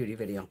Mob Beauty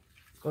video.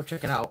 Go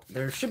check it out.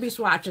 There should be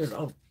swatches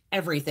of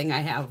everything I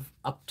have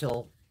up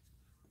till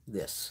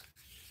this.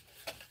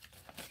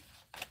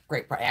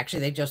 Great price.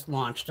 Actually, they just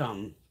launched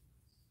new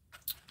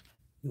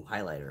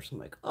highlighters. I'm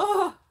like,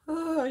 oh,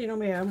 you know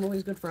me, I'm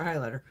always good for a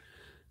highlighter.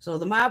 So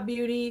the Mob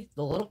Beauty,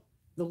 the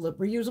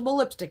reusable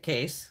lipstick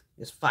case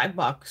is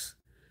 $5,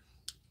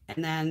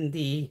 and then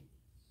the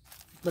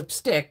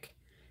lipstick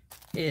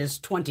is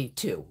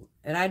 $22.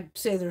 And I'd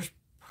say there's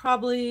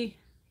probably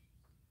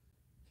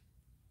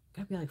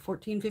gotta be like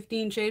 14,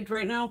 15 shades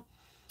right now,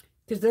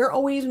 because they're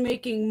always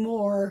making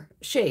more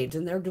shades,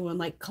 and they're doing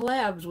like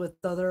collabs with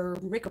other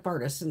makeup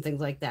artists and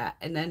things like that,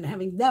 and then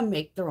having them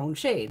make their own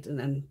shades and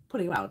then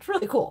putting them out. It's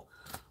really cool.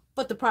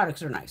 But the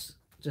products are nice.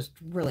 Just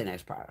really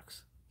nice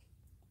products.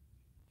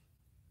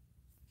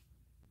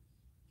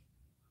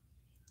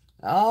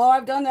 Oh,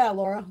 I've done that,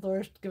 Laura.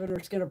 Laura's giving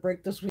her skin a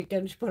break this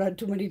weekend. She put on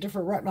too many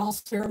different retinol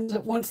serums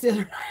at once the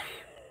other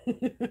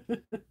night.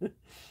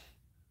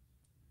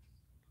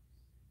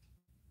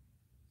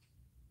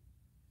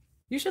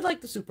 You should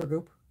like the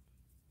Supergoop.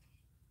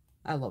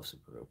 I love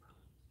Supergoop.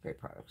 Great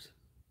products.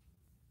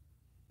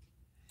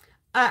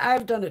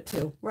 I've done it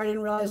too, where I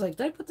didn't realize, like,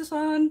 did I put this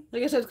on?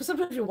 Like I said, because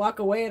sometimes you walk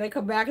away and I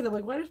come back and I'm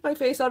like, why is my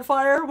face on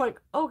fire? I'm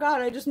like, oh God,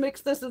 I just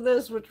mixed this and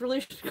this, which really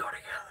should go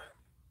together.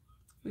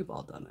 We've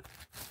all done it.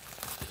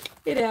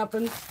 It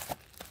happens.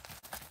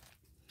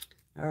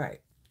 All right.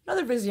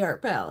 Another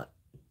Viseart palette.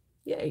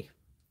 Yay.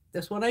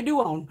 This one I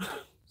do own.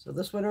 So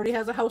this one already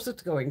has a house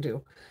it's going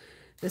to.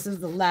 This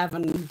is the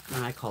lavender,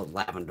 I call it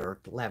lavender,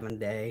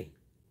 lavender.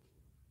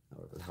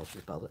 However the hell she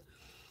spelled it.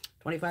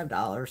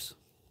 $25.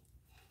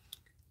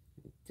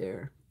 Right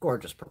there.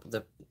 Gorgeous purple.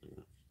 I'll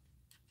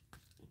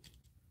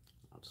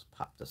just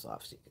pop this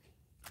off so you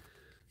can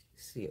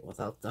see it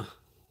without the...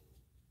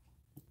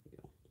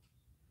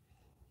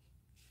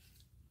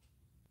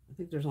 I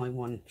think there's only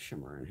one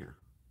shimmer in here.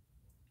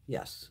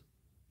 Yes.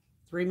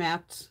 3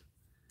 mattes.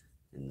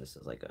 And this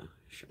is like a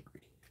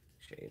shimmery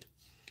shade.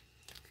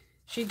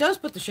 She does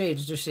put the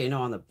shades, just so you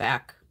know, on the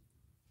back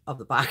of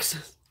the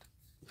boxes.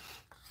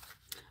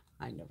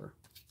 I never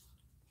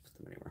put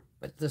them anywhere.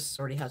 But this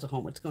already has a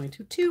home it's going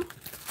to, too.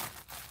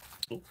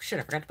 Oh, shit,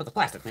 I forgot to put the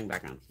plastic thing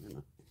back on. Bad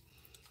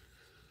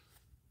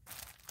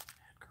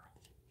girl.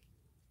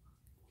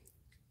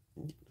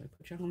 Oh, did I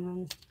put you on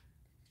wrong?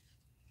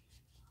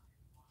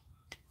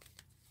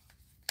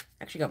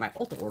 Actually got my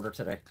Ulta order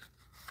today.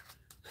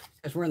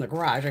 As we're in the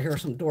garage, I hear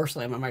some door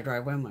slam on my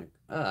driveway. I'm like,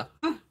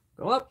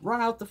 go up,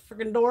 run out the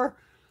freaking door.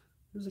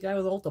 There's a guy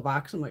with an Ulta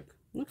box. I'm like,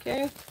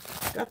 okay,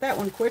 got that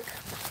one quick.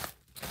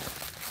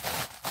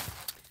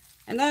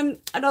 And then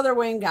another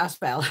Wayne Goss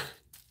palette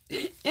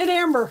in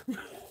amber.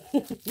 I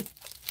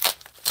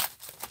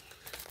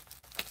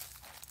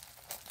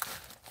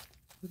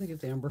think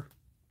it's amber.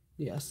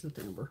 Yes, it's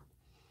amber.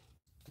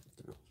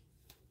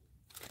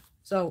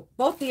 So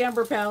both the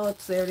amber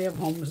palettes, they already have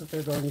homes that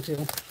they're going to.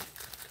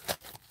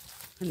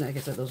 And like I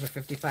said, those are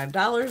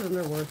 $55 and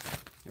they're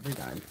worth every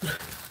dime.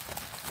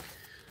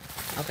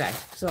 Okay,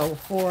 so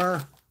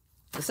for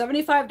the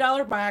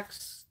 $75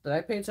 box that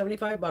I paid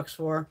 75 bucks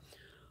for,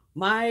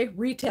 my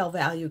retail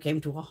value came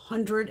to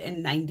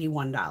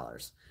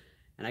 $191.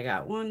 And I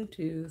got 1,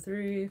 2,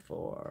 3,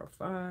 4,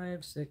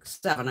 5, 6,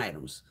 7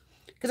 items.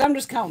 Because I'm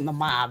just counting the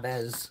mob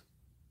as,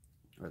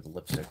 or the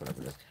lipstick,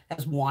 whatever it is,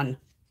 as one.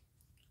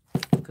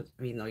 Because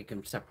even though you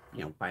can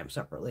buy them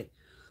separately,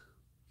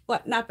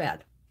 but not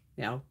bad,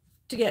 to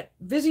get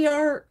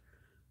Viseart,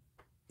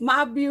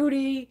 Mob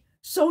Beauty,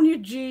 Sonia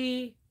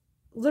G,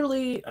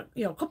 literally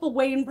a couple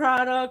Wayne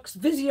products,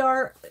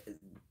 Viseart.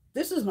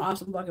 This is an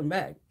awesome fucking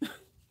bag.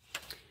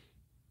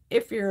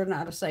 If you're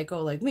not a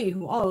psycho like me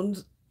who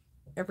owns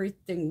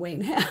everything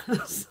Wayne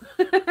has.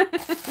 But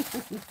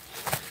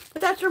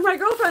that's where my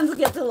girlfriends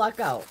get to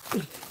luck out.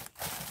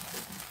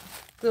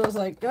 So I was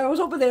like, I was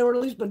hoping they would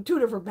at least put 2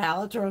 different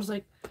palettes, or I was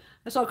like,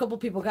 I saw a couple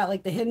people got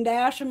like the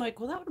Hindash. I'm like,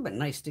 well, that would have been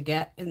nice to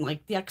get in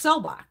like the XL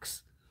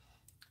box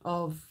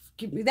of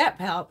give me that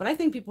palette. But I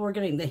think people were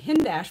getting the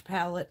Hindash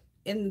palette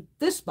in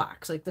this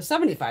box, like the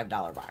 $75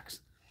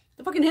 box.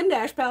 The fucking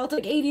Hindash palette's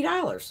like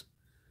 $80.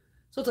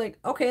 So it's like,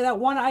 okay, that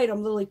one item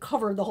literally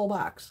covered the whole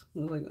box. I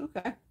was like,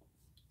 okay.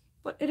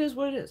 But it is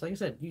what it is. Like I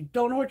said, you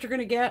don't know what you're going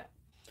to get.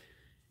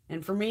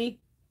 And for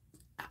me,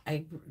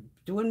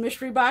 doing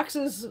mystery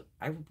boxes,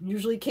 I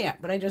usually can't.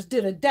 But I just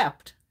did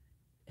Adept.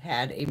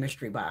 Had a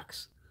mystery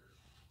box.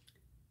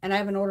 And I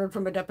haven't ordered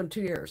from Adept in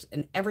 2 years.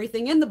 And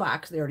everything in the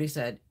box, they already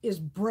said, is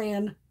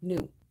brand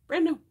new.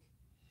 Brand new.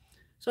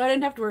 So I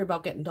didn't have to worry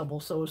about getting double.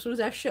 So as soon as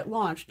that shit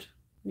launched,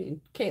 me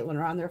and Caitlin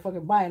are on there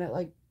fucking buying it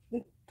like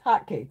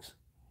hotcakes.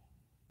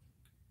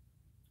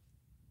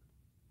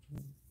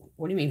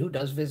 What do you mean, who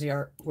does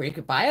Viseart? Where you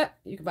could buy it?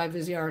 You could buy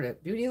Viseart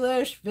at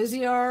Beautylish,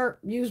 Viseart,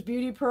 Muse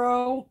Beauty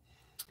Pro.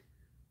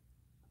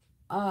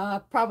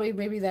 Probably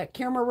maybe that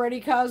Camera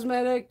Ready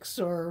Cosmetics,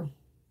 or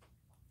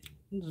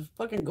just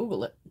fucking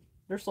Google it.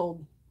 They're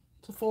sold.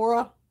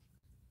 Sephora.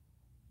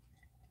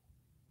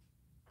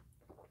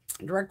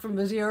 Direct from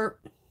Viseart.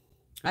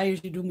 I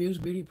usually do Muse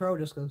Beauty Pro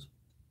just because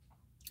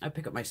I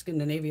pick up my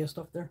Scandinavia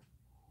stuff there.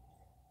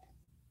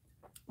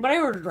 But I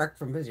order direct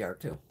from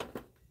Viseart too.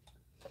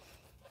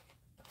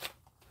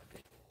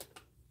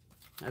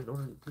 I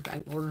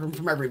ordered them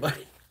from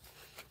everybody.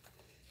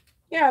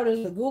 Yeah, it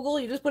is the Google.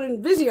 You just put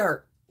in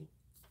Viseart.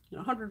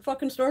 100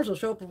 fucking stores will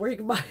show up where you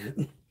can buy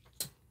it.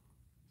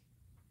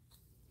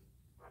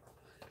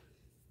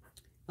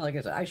 Like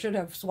I said, I should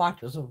have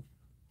swatches of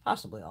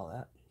possibly all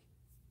that.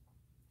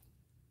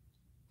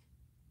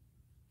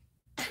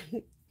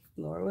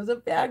 Laura was a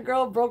bad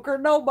girl, broke her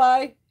no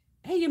buy.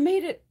 Hey, you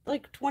made it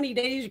like 20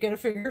 days, you get a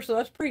figure, so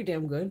that's pretty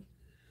damn good.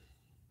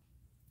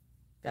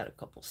 Got a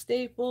couple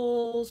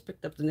staples,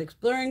 picked up the NYX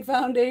Blurring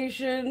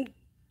Foundation.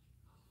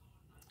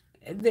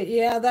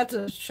 Yeah, that's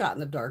a shot in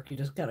the dark. You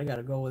just kind of got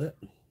to go with it.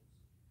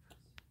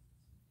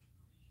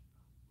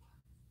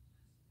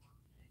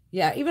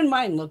 Yeah, even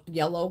mine looked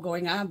yellow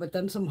going on, but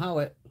then somehow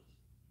it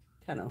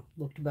kind of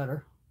looked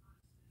better.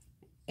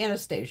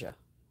 Anastasia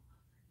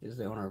is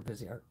the owner of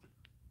Viseart.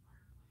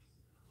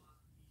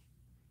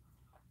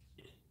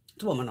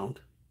 It's woman-owned.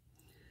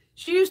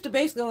 She used to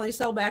basically only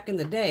sell back in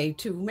the day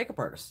to makeup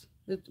artists.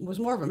 It was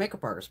more of a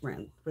makeup artist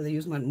brand where they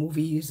use them in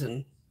movies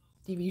and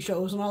TV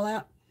shows and all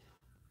that.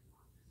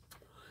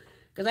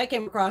 Because I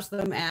came across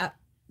them at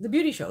the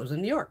beauty shows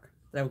in New York.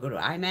 I would go to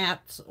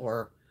IMATs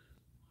or,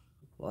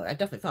 well, I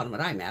definitely found them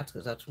at IMATs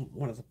because that's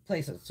one of the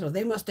places. So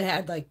they must have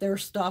had like their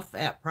stuff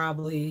at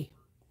probably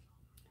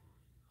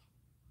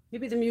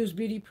maybe the Muse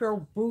Beauty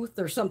Pro booth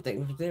or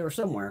something. They were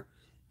somewhere.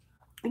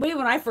 But even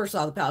when I first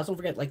saw the palettes, don't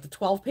forget like the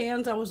 12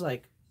 pans, I was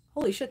like,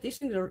 holy shit, these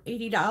things are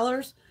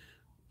 $80.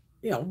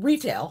 you know,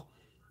 retail.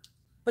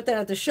 But then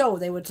at the show,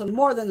 they would, so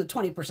more than the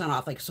 20%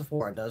 off, like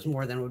Sephora does,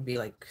 more than would be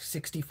like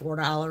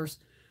 $64. It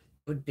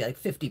would be like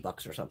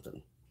 $50 or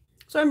something.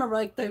 So I remember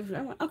like, I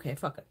went, okay,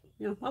 fuck it.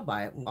 You know, I'll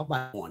buy it. I'll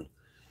buy one.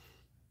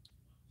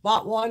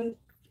 Bought one,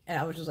 and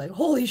I was just like,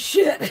 holy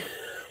shit.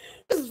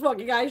 This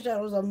fucking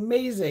eyeshadow was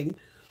amazing.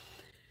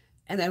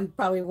 And then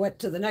probably went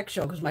to the next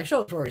show because my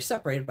shows were already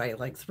separated by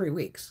like 3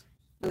 weeks.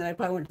 And then I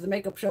probably went to the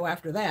makeup show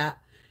after that,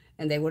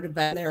 and they would have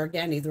been there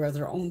again, either as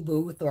their own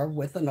booth or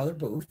with another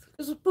booth.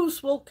 Because the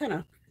booths will kind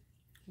of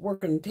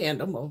work in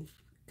tandem of,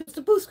 because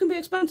the booths can be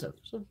expensive.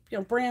 So, you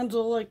know, brands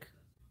will like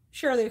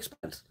share the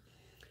expense.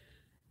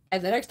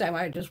 And the next time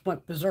I just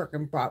went berserk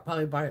and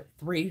probably bought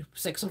 3,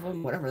 6 of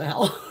them, whatever the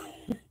hell.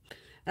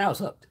 And I was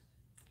hooked.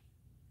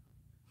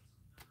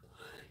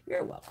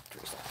 You're welcome,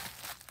 Teresa.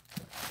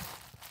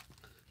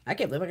 I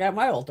can't believe I got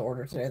my Ulta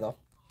order today, though.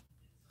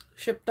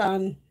 Shipped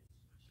on,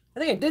 I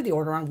think I did the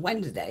order on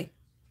Wednesday.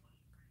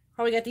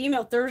 Probably got the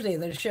email Thursday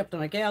that it shipped.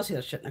 I'm like, yeah, I'll see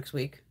that shit next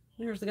week.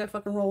 And here's the guy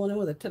fucking rolling in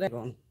with it today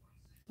going,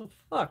 oh,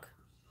 fuck.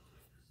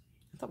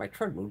 I thought my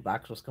tread move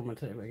box was coming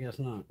today, but I guess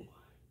not.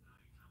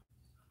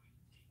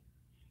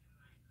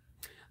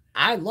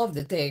 I love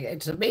the thing.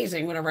 It's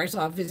amazing whenever I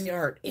saw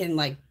Viseart in,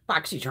 like,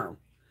 BoxyCharm.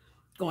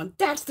 Going,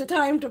 that's the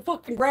time to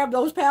fucking grab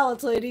those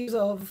palettes, ladies,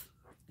 of...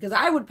 Because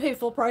I would pay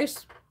full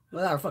price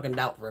without a fucking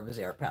doubt for a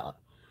Viseart palette.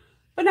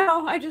 But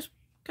now I just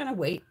kind of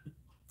wait.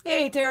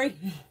 Hey, Terry.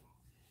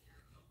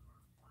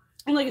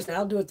 And like I said,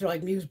 I'll do it through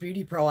like Muse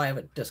Beauty Pro. I have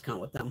a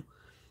discount with them.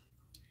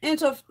 And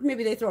so if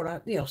maybe they throw it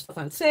out, you know, stuff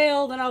on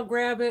sale, then I'll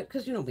grab it.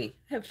 Because, you know me,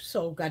 I have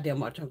so goddamn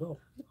much. I'll go,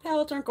 the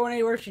palettes aren't going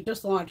anywhere. She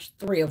just launched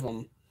 3 of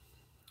them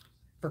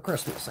for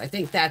Christmas. I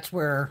think that's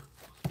where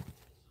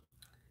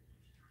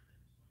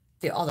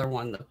the other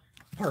one, the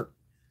part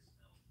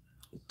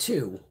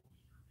 2,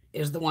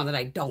 is the one that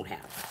I don't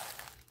have.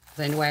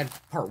 I know I had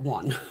part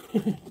 1.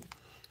 Because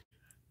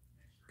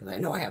I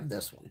know I have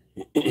this one.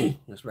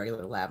 This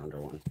regular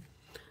lavender one.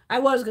 I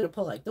was going to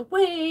put like the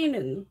Wayne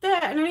and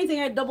that and anything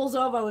I had doubles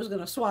of, I was going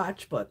to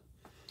swatch, but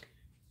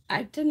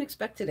I didn't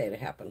expect today to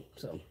happen.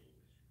 So,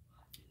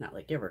 not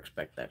like you ever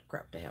expect that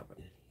crap to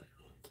happen.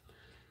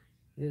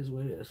 It is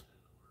what it is.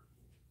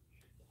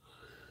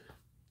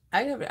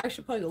 I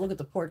should probably look at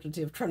the porch and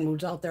see if Trend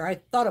Mood's out there. I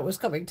thought it was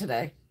coming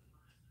today.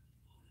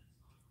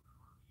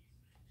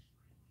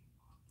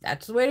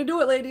 That's the way to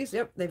do it, ladies.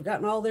 Yep, they've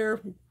gotten all their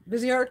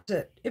Visearts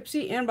at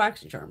Ipsy and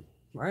BoxyCharm.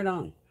 Right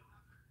on.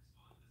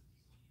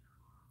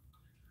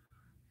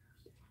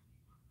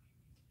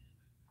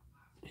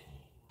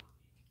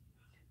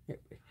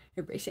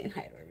 Everybody's saying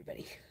hi to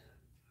everybody.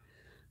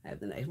 I have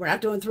the night. We're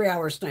not doing 3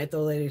 hours tonight,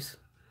 though, ladies.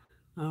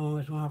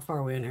 Oh, how far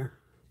are we in here?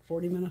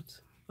 40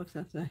 minutes? What's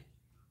that say?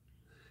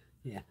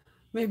 Yeah,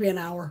 maybe an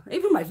hour.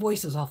 Even my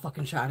voice is all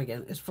fucking shot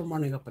again. It's from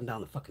running up and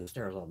down the fucking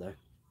stairs all day.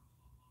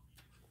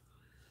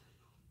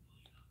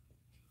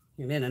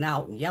 And in and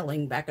out and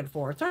yelling back and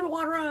forth. Turn the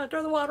water on,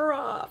 turn the water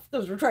off.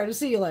 Because we're trying to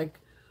see, like,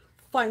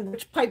 find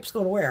which pipes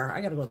go to where.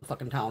 I gotta go to the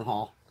fucking town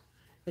hall.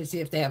 They see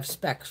if they have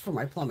specs for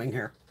my plumbing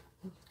here.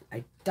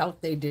 I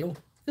doubt they do.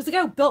 Because the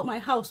guy who built my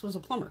house was a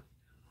plumber.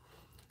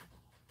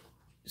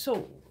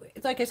 So,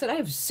 like I said, I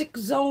have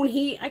 6-zone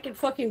heat. I can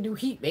fucking do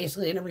heat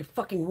basically in every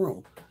fucking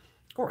room.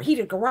 Or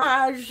heated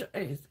garage.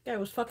 This guy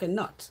was fucking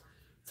nuts.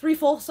 3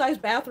 full-size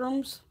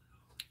bathrooms.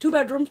 2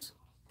 bedrooms.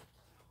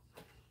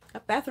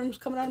 Got bathrooms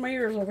coming out of my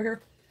ears over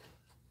here.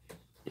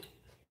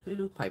 You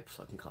know, pipe's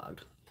fucking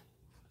clogged.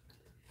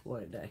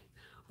 What a day.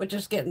 But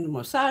just getting the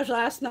massage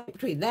last night,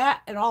 between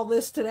that and all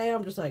this today,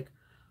 I'm just like,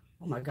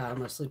 oh my God, I'm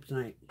going to sleep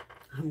tonight.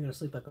 I'm going to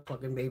sleep like a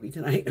fucking baby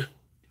tonight.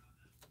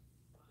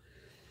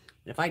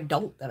 If I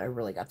don't, then I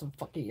really got some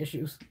fucking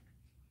issues.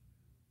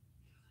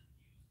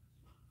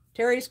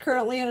 Terry's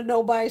currently in a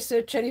no-buy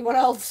sitch. Anyone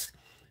else?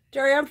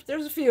 Terry,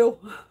 there's a few.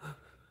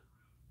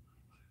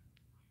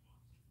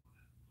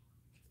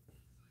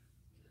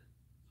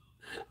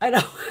 I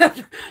know.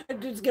 I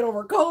just get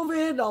over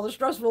COVID, all the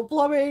stressful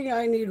plumbing.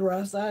 I need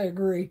rest. I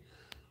agree.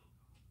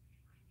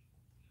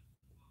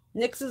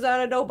 Nyx is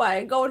out of no-buy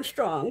and going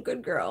strong.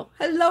 Good girl.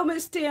 Hello,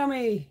 Miss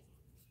Tammy.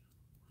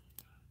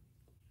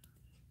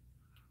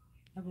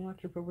 I've been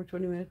watching for over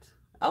 20 minutes.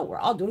 Oh, we're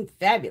all doing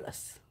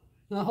fabulous.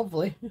 Well,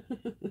 hopefully.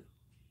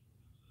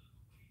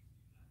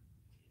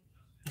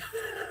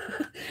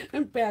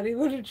 And Patty,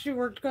 when did she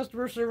work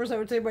customer service? I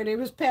would say my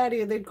name is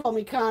Patty, and they'd call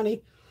me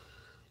Connie.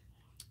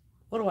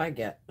 What do I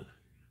get?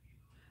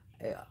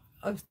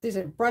 If they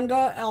said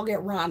Brenda, I'll get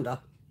Rhonda.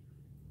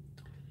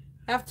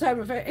 Half the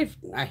time, if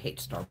I hate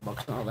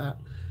Starbucks and all that,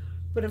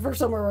 but if we're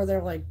somewhere where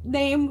they're like,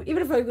 name,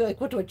 even if I like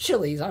went to a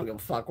Chili's, I don't give a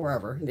fuck,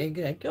 wherever. And they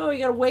get like, oh, you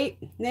gotta wait,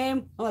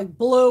 name. I'm like,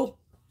 blue.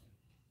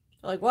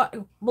 They're like, what?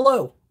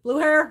 Blue. Blue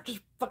hair? Just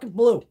fucking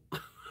blue.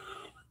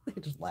 They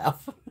just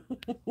laugh.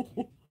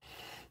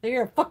 They're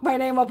gonna fuck my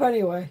name up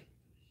anyway.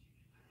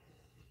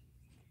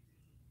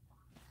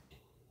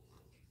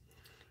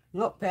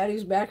 Nope,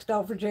 Patty's maxed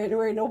out for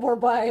January. No more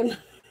buying.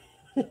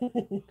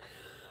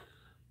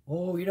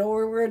 Oh, you know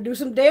where we're gonna do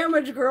some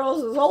damage,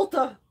 girls, is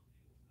Ulta.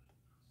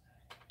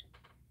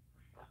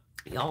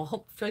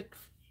 Y'all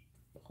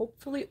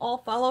hopefully all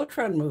follow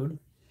trend mood.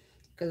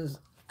 Because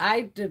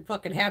I did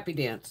fucking Happy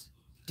Dance.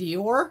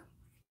 Dior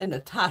and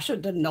Natasha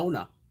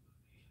Denona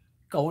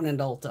going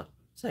into Ulta.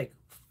 It's like,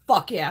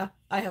 fuck yeah.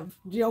 I have,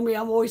 you know me,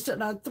 I'm always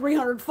sitting on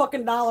 $300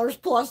 fucking dollars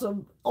plus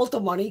of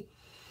Ulta money.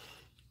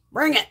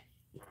 Bring it.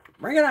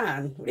 Bring it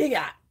on. What do you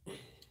got?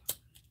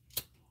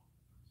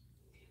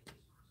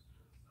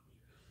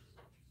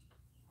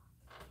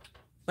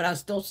 But I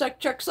still check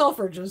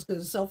Selfridges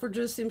because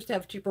Selfridges seems to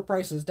have cheaper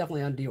prices,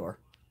 definitely on Dior.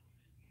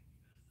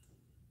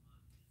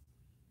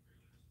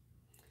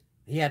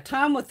 Yeah,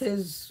 Tom with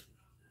his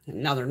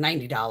another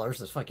 $90.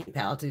 This fucking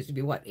palette used to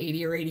be what,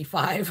 80 or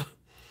 85?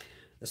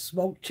 The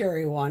smoked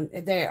cherry one.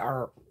 They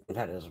are,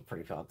 that is a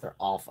pretty palette. They're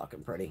all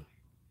fucking pretty.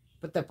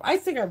 But I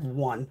think I've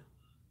won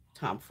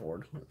Tom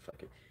Ford.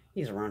 Fucking,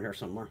 he's around here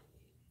somewhere.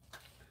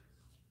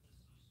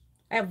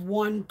 I have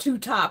one, two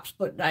tops,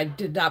 but I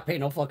did not pay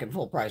no fucking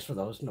full price for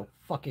those. No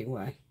fucking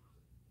way.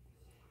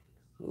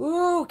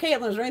 Ooh,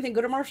 Caitlin, is there anything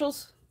good at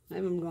Marshall's? I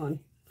haven't gone.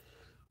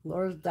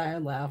 Laura's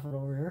dying laughing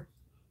over here.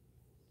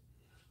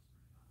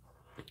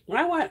 When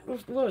I went,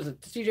 what was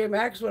it, TJ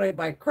Maxx, when I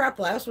buy crap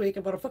last week,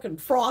 I bought a fucking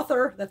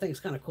frother. That thing's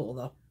kind of cool,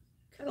 though.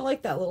 Kind of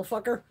like that little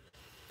fucker.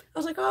 I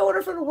was like, oh, I wonder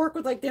if it'll work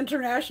with, like, the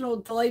International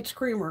Delights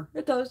Creamer.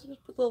 It does.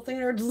 Just put the little thing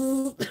there.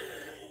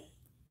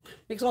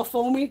 Makes it all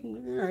foamy.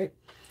 All right.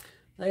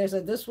 Like I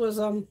said, this was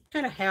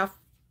kind of half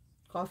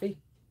coffee.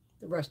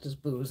 The rest is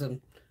booze, and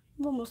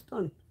I'm almost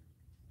done.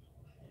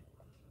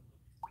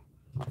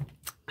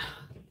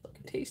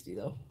 Looking tasty,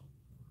 though.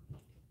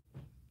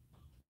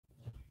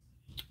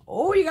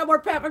 Oh, you got more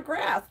Pat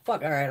McGrath.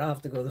 Fuck, all right, I'll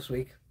have to go this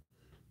week.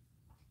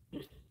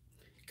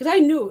 Because I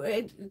knew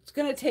it's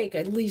going to take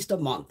at least a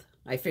month,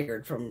 I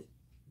figured, from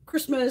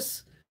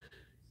Christmas,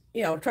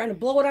 you know, trying to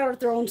blow it out at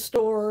their own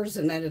stores,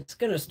 and then it's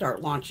going to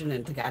start launching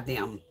into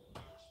goddamn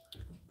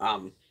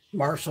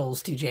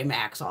Marshalls, TJ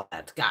Maxx, all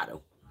that. Got to.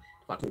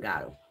 Fucking got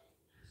to.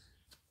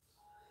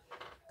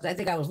 Because I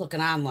think I was looking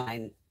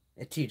online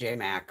at TJ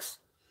Maxx,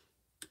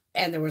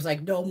 and there was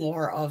like no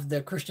more of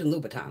the Christian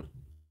Louboutin.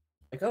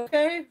 Like,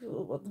 okay,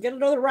 we'll get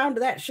another round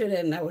of that shit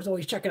in. I was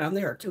always checking on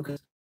there too,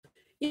 because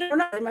you never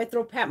know, they might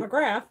throw Pat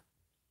McGrath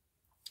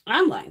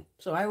online.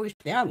 So I always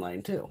check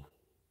online too.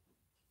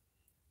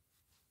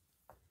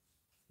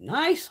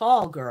 Nice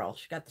haul, girl.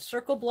 She got the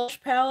Circle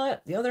Blush palette,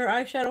 the other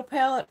eyeshadow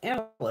palette,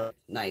 and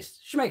nice.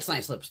 She makes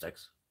nice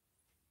lipsticks.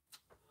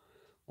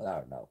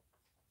 Without a doubt.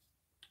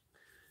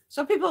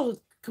 Some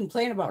people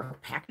complain about her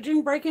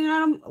packaging breaking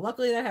on them.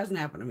 Luckily, that hasn't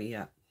happened to me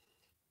yet.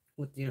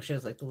 With, you know, she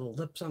has like the little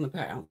lips on the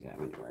pack. I don't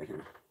have any right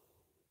here.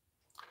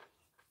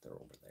 They're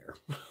over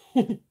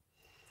there.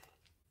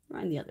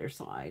 On the other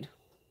side.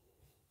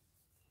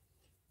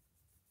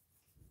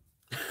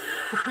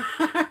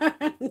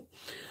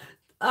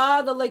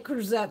 The Lake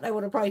Cruzette. I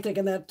would have probably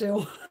taken that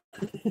too.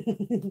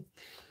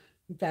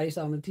 Patty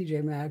saw him at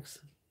TJ Maxx.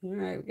 All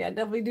right, we gotta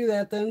definitely do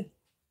that then.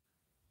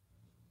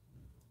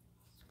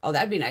 Oh,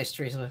 that'd be nice,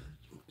 Teresa.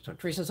 So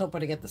Teresa's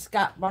hoping to get the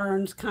Scott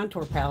Barnes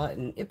contour palette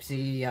and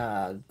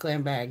Ipsy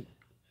Glam Bag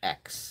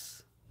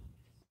X.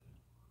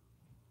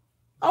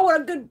 Oh, what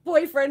a good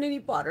boyfriend, and he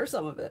bought her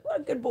some of it.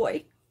 What a good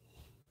boy.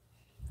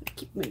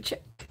 Keep him in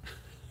check.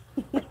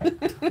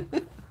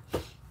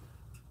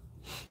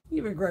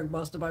 Even Greg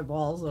busted my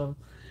balls. So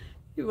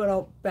he went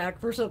out back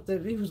for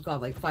something. He was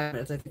gone like 5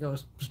 minutes. I think I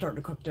was starting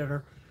to cook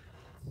dinner.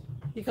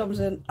 He comes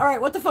in. All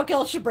right, what the fuck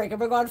else should break? I've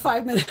been gone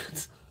 5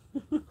 minutes.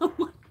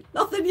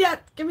 Nothing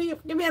yet. Give me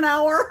an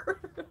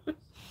hour.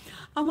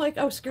 I'm like,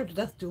 I was scared to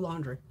death to do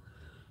laundry.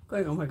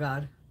 Going, oh my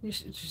God.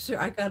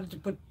 I got to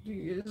put,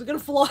 is it going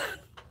to flood?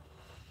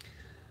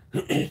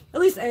 At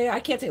least I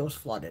can't say it was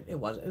flooded. It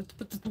wasn't.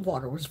 But the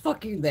water was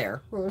fucking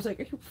there. Where I was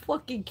like, are you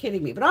fucking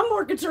kidding me? But I'm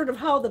more concerned of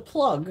how the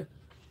plug,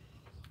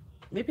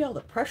 maybe all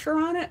the pressure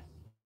on it,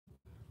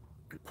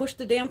 push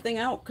the damn thing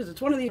out. Because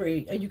it's one of these where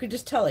you could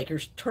just tell, like, you're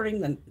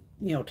turning the,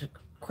 you know, to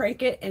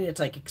crank it, and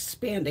it's like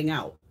expanding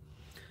out.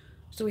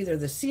 So either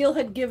the seal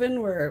had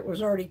given where it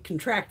was already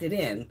contracted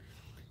in,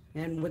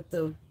 and with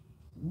the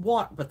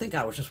water, but thank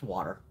God it was just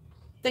water.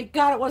 Thank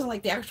God it wasn't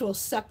like the actual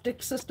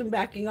septic system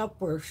backing up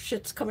where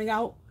shit's coming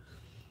out.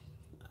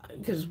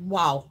 Because,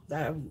 wow,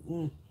 that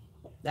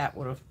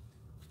would have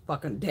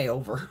fucking day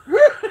over.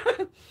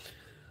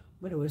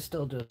 But it was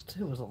still just,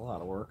 it was a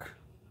lot of work.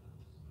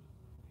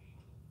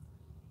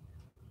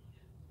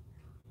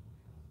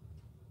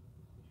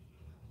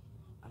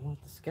 I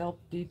want the Scalp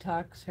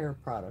Detox hair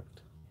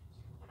product.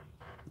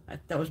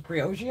 That was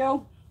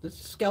Briogeo? The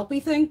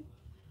scalpy thing?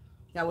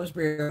 That was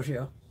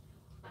Briogeo.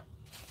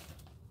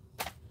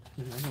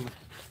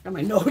 Got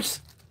my notes.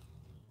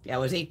 Yeah, it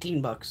was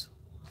 $18.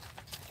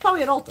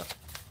 Probably at Ulta.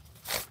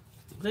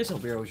 They sell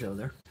Briogeo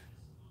there.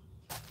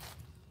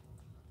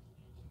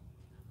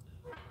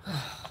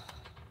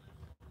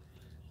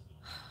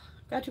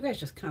 God, you guys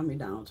just calm me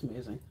down. It's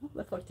amazing. How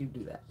the fuck do you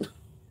do that?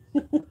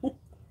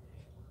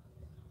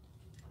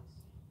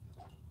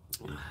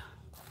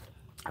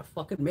 I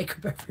fucking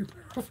makeup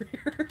everywhere over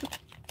here.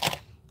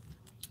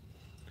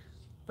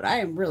 But I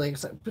am really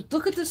excited. But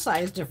look at the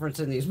size difference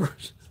in these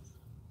brushes.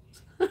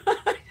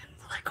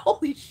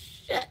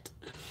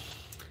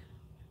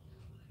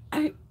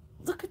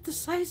 the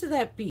size of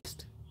that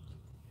beast.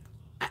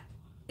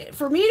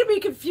 For me to be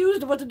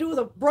confused of what to do with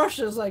a brush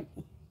is like,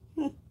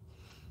 it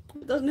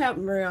doesn't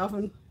happen very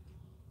often.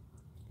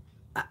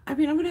 I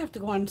mean, I'm going to have to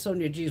go on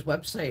Sonia G's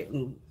website,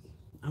 and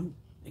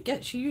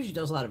again, she usually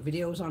does a lot of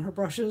videos on her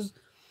brushes,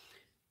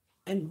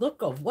 and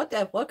look of what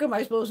the fuck am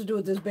I supposed to do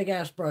with this big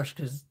ass brush?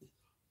 Because,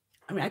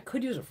 I mean, I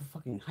could use it for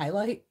fucking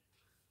highlight.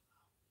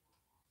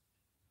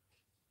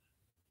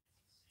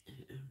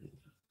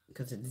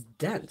 Because it's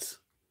dense.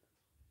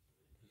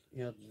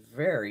 You know, it's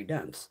very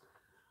dense.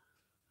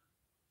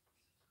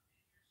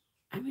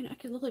 I mean, I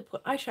can literally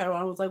put eyeshadow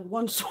on with like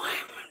one swipe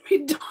and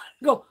be done.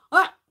 Go,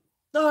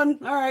 done.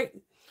 All right.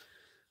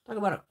 Talk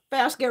about a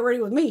fast get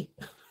ready with me.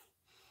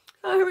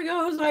 Oh, here we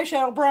go. It's an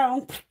eyeshadow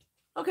brown.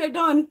 Okay,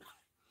 done.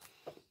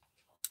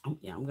 Oh,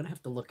 yeah, I'm going to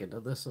have to look into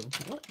this. And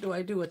what do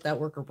I do with that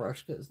worker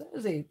brush? Because that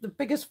is the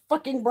biggest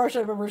fucking brush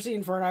I've ever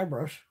seen for an eye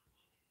brush.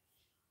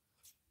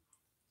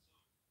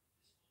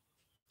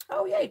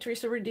 Oh, yay.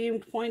 Teresa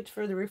redeemed points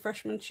for the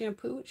refreshment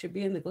shampoo. It should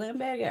be in the Glam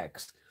Bag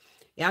X.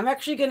 Yeah, I'm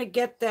actually going to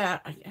get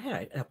that. I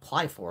had to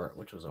apply for it,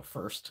 which was a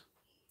first.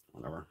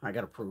 Whatever. I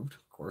got approved,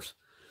 of course.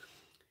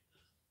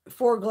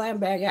 For Glam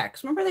Bag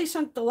X. Remember they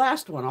sent the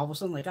last one all of a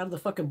sudden, like out of the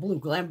fucking blue.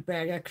 Glam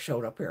Bag X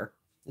showed up here.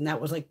 And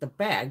that was like the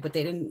bag, but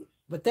they didn't.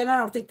 But then I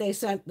don't think they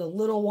sent the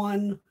little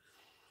one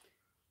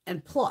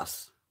and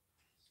plus.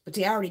 But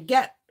see, I already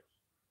get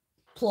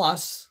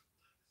plus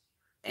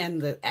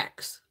and the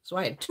X. So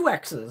I had 2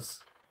 X's.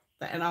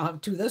 And I'll have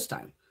 2 this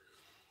time.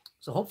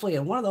 So hopefully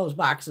in one of those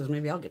boxes,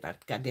 maybe I'll get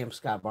that goddamn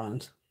Scott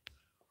Barnes.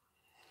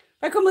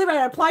 I couldn't believe I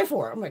had to apply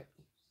for it. I'm like,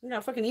 you got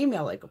a fucking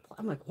email. Like,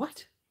 I'm like,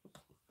 what?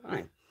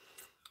 Fine.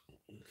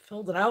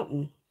 Filled it out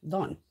and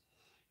done.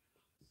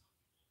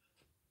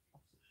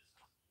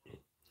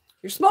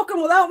 You're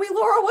smoking without me,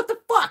 Laura? What the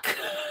fuck?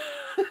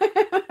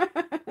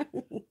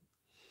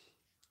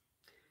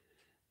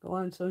 Go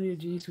on, Sonia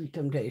G. Sweet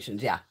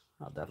Temptations. Yeah,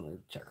 I'll definitely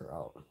check her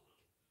out.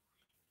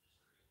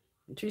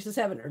 And Teresa's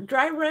having her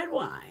dry red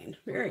wine.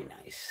 Very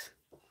nice.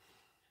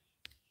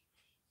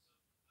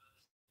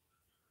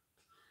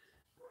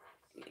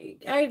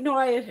 I know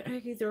I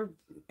either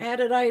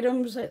added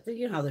items.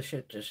 You know how the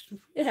shit just,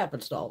 it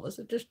happens to all of us.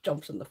 It just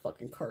jumps in the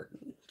fucking cart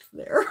and it's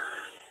there.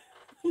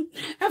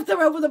 After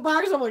I open the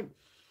box, I'm like,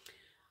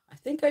 I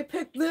think I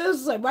picked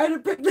this. I might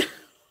have picked this.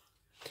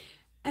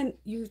 And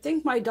you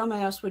think my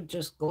dumbass would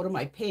just go to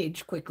my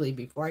page quickly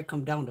before I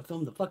come down to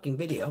film the fucking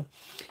video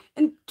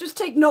and just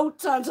take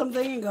notes on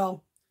something and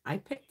go, I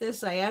picked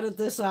this, I added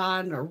this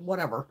on, or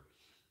whatever.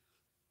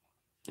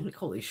 I'm like,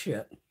 holy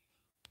shit.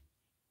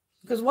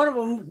 Because one of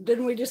them,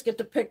 didn't we just get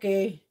to pick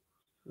I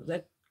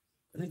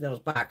think that was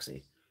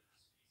Boxy.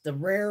 The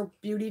Rare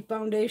Beauty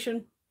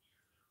Foundation.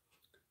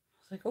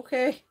 It's like,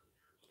 okay,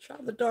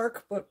 shot in the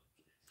dark, but,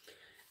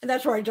 and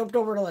that's where I jumped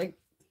over to like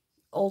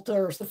Ulta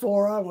or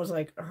Sephora and was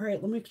like, all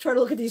right, let me try to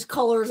look at these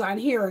colors on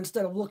here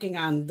instead of looking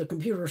on the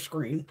computer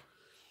screen.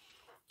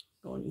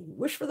 Going,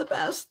 wish for the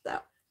best.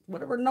 That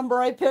whatever number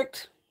I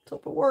picked, let's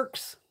hope it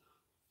works.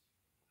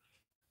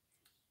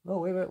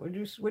 Oh, wait a minute.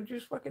 Would you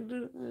fucking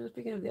do?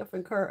 Speaking of the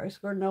effing cart, I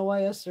scored an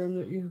LYS serum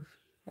that you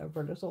have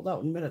for sold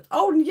out in minutes.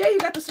 Oh, yeah, you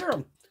got the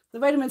serum. The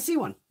vitamin C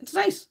one. It's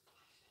nice.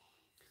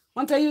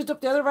 Once I used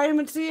up the other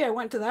vitamin C, I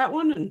went to that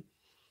one and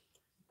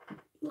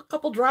a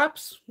couple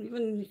drops.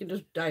 Even you can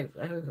just dive.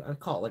 I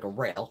call it like a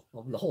rail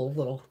of the whole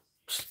little.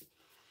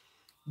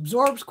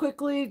 Absorbs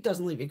quickly.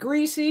 Doesn't leave you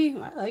greasy.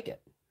 I like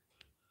it.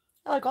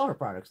 I like all her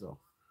products though.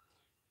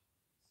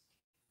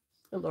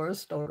 Laura's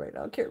stoned right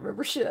now. I can't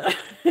remember shit.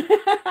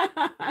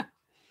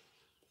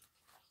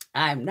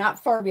 I'm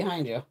not far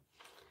behind you.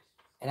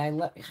 And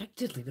I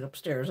did leave it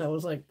upstairs. I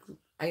was like,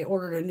 I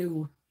ordered a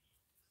new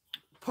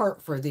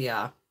part for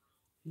the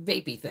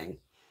vapey thing.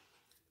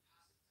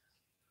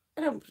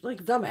 And I'm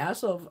like dumbass.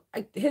 So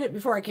I hit it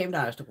before I came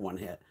down. I just took one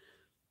hit.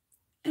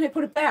 And I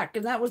put it back.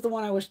 And that was the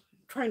one I was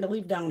trying to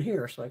leave down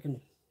here so I can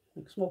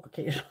smoke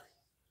occasionally.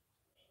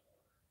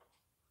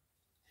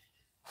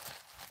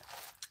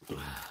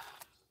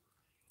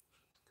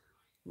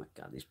 Oh my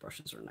God, these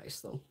brushes are nice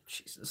though.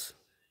 Jesus.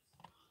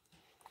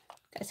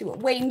 Gotta see what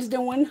Wayne's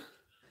doing. Is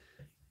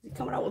he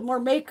coming out with more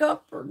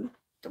makeup? Or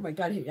oh my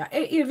God,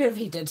 even if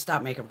he did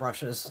stop making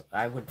brushes,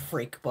 I would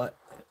freak. But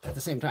at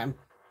the same time,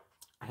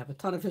 I have a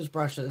ton of his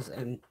brushes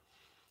and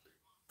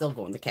they'll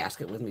go in the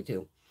casket with me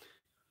too.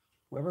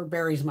 Whoever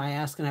buries my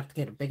ass gonna have to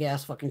get a big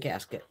ass fucking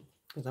casket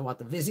because I want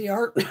the Vizzy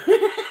art.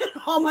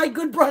 All my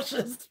good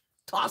brushes.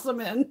 Toss them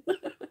in.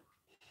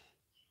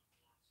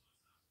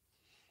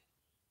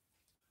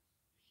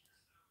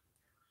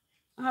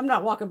 I'm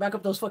not walking back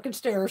up those fucking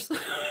stairs.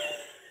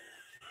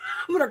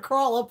 I'm going to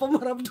crawl up them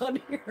when I'm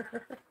done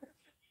here.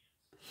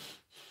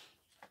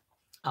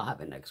 I'll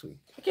have it next week.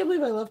 I can't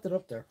believe I left it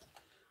up there.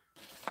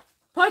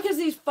 Probably because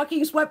these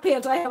fucking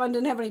sweatpants I have on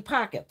didn't have any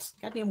pockets.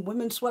 Goddamn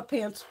women's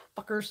sweatpants,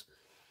 fuckers.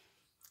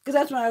 Because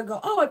that's when I go,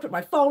 oh, I put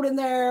my phone in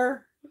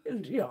there.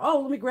 And, you know,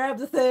 oh, let me grab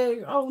the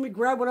thing. Oh, let me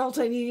grab what else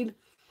I need.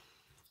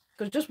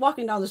 Because just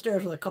walking down the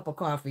stairs with a cup of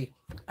coffee.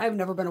 I've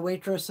never been a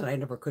waitress and I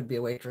never could be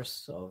a waitress.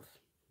 So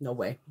no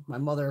way. My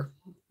mother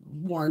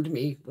warned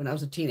me when I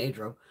was a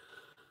teenager.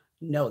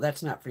 No,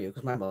 that's not for you,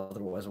 because my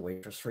mother was a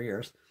waitress for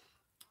years.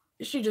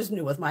 She just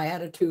knew with my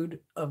attitude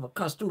of a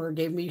customer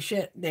gave me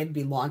shit, they'd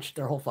be launched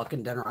their whole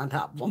fucking dinner on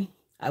top of them.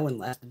 I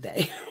wouldn't last a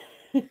day.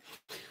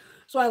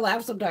 So I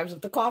laugh sometimes if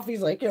the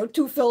coffee's like,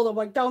 too filled. I'm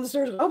like down the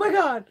stairs. Oh my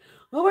God.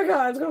 Oh my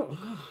God. It's going.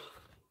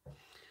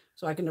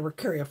 So I can never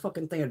carry a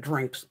fucking thing of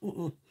drinks.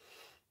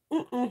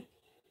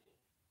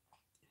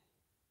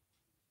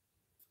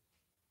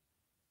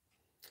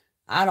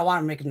 I don't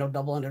want to make no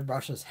double-ended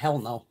brushes. Hell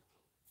no.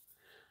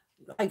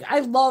 I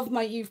love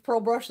my Eve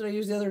Pearl brush that I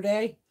used the other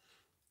day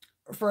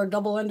for a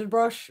double-ended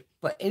brush,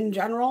 but in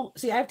general,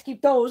 see, I have to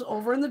keep those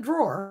over in the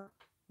drawer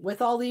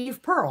with all the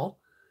Eve Pearl,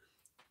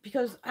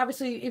 because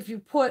obviously if you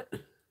put,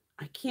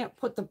 I can't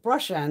put the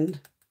brush end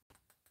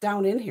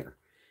down in here.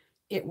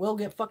 It will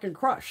get fucking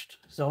crushed.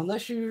 So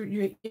unless you're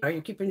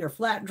keeping your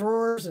flat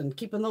drawers and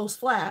keeping those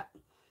flat,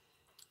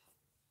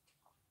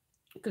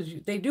 because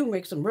they do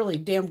make some really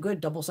damn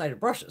good double-sided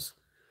brushes.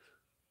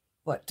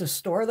 But to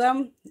store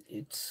them,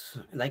 it's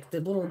like the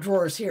little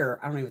drawers here,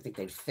 I don't even think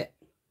they'd fit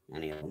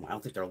any of them. I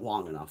don't think they're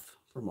long enough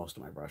for most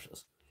of my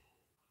brushes.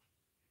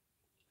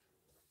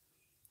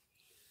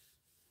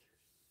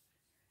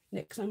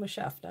 Nix, I'm a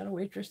chef, not a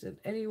waitress in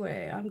any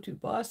way. I'm too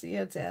bossy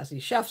and sassy.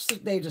 Chefs,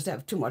 they just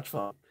have too much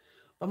fun.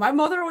 But my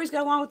mother always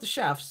got along with the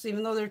chefs,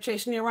 even though they're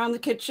chasing you around the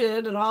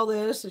kitchen and all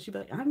this. And she'd be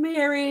like, I'm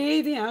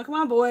married, come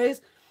on, boys.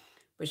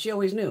 But she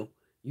always knew,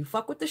 you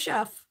fuck with the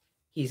chef,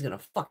 he's going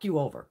to fuck you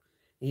over.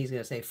 And he's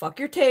going to say, fuck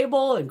your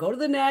table and go to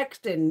the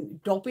next,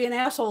 and don't be an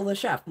asshole to the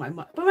chef. But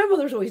my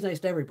mother's always nice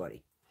to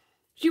everybody.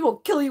 She will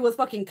kill you with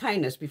fucking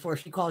kindness before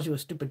she calls you a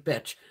stupid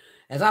bitch,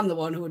 as I'm the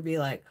one who would be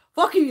like,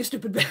 fuck you, you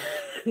stupid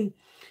bitch.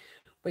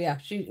 But yeah,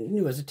 she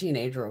knew as a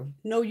teenager,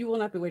 no, you will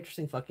not be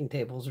waitressing fucking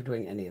tables or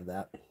doing any of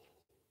that.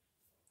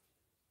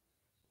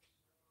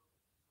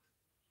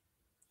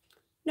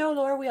 No,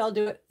 Laura, we all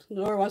do it.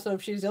 Laura wants to know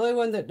if she's the only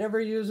one that never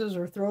uses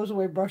or throws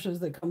away brushes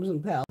that comes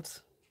in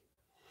pallets.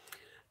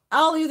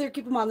 I'll either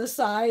keep them on the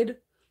side,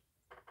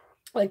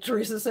 like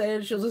Teresa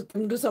said, she'll just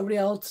give them to somebody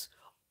else.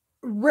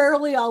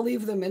 Rarely I'll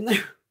leave them in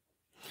there.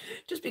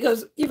 Just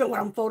because even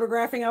when I'm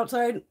photographing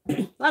outside,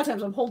 a lot of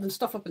times I'm holding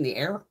stuff up in the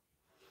air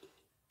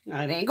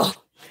at an angle.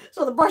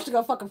 So the brush is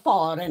going to fucking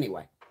fall out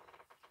anyway.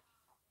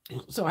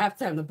 So I have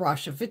to have the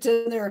brush. If it's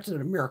in there, it's a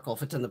miracle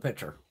if it's in the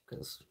picture.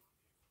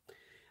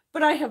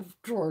 But I have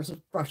drawers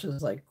of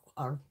brushes like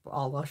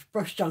all us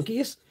brush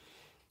junkies.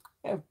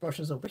 I have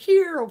brushes over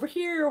here, over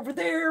here, over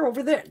there,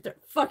 over there. They're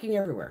fucking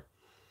everywhere.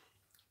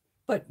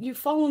 But you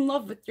fall in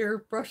love with your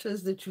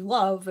brushes that you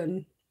love,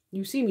 and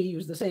you see me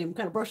use the same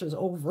kind of brushes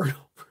over and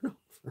over and over.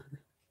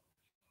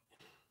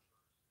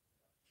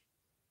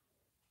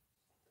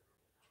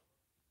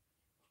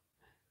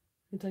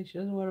 It's like she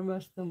doesn't want to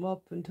mess them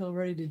up until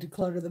ready to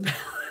declutter them.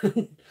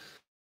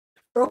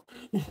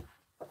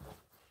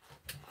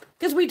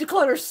 Because we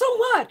declutter so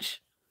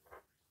much.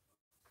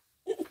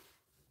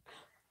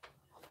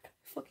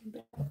 Fucking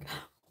back.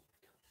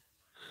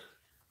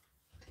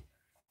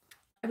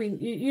 I mean,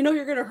 you know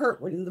you're going to hurt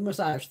when the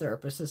massage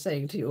therapist is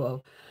saying to you,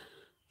 oh,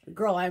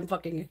 girl, I'm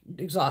fucking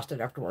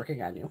exhausted after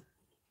working on you.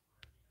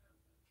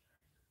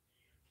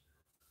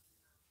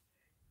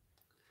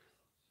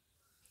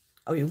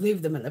 Oh, you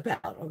leave them in the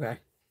pallet. Okay.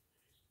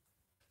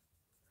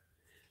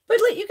 But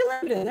you can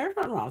leave it in there. There's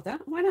nothing wrong with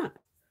that. Why not?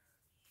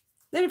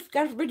 Then if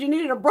God forbid you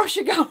needed a brush,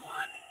 you got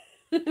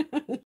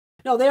one.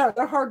 No,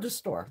 they're hard to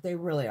store. They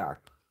really are.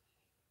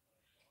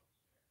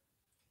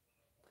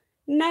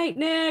 Night,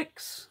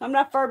 Nix. I'm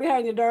not far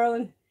behind you,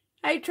 darling.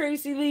 Hi,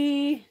 Tracy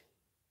Lee.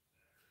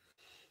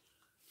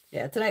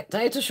 Yeah,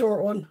 tonight's a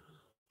short one.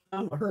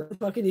 I'm a hurt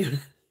fucking unit.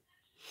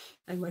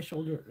 And my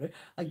shoulder,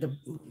 like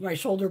my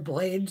shoulder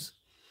blades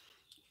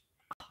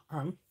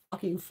are on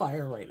fucking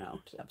fire right now.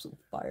 It's absolute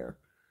fire.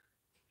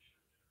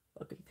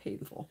 Fucking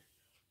painful.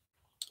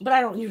 But I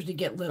don't usually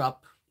get lit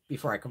up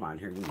before I come on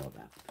here. You know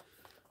that.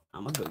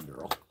 I'm a good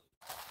girl.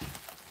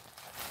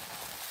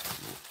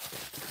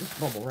 This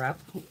bubble wrap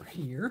over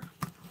here.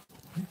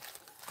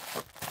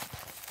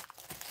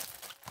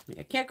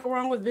 I can't go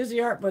wrong with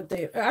Viseart, but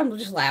I'm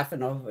just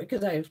laughing over it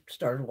because I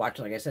started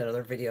watching, like I said,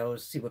 other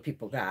videos, see what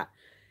people got.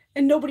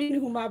 And nobody knew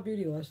who Mob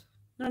Beauty was.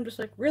 And I'm just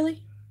like,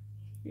 really?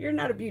 You're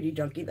not a beauty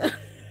junkie then.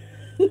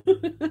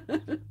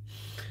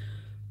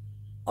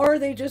 Or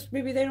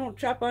maybe they don't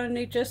shop on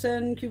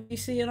HSN,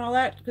 QVC, and all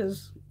that,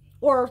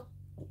 or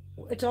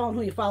it's all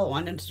who you follow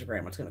on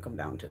Instagram, it's going to come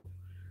down to.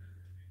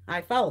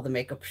 I follow the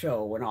makeup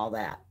show and all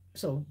that.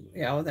 So,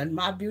 then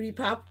Mob Beauty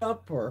popped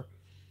up, or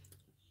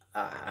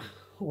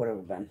who would it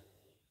have been?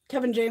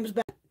 Kevin James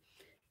Bennett.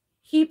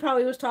 He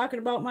probably was talking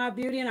about Mob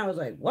Beauty, and I was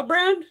like, what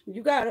brand?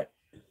 You got it.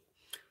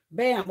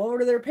 Bam, over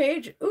to their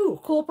page. Ooh,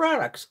 cool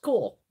products.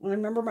 Cool. And I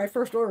remember my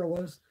first order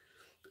was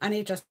on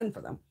HSN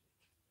for them.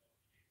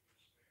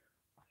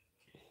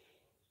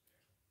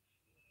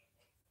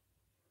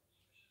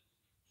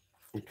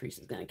 And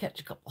Teresa's going to catch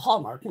a couple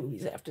Hallmark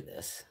movies after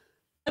this.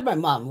 And my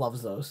mom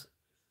loves those.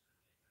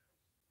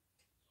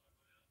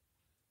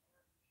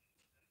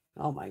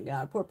 Oh my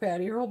God, poor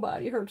Patty. Her whole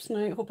body hurts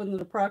tonight, hoping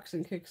the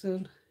naproxen kicks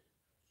in.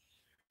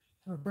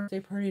 Our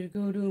birthday party to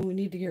go to, and we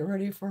need to get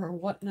ready for our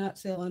whatnot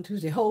sale on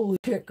Tuesday. Holy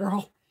shit,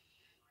 girl.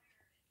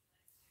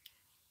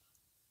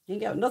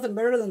 Ain't got nothing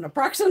better than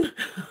naproxen.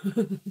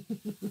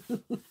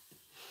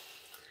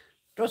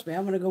 Trust me,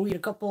 I'm going to go eat a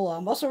couple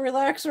muscle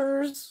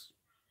relaxers.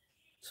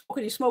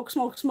 Smokity smoke,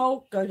 smoke,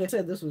 smoke. Like I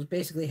said, this was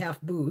basically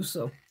half booze,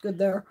 so good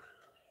there.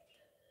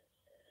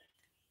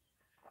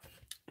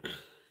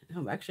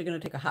 I'm actually going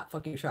to take a hot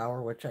fucking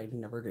shower, which I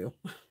never do.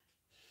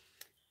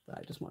 But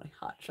I just want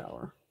a hot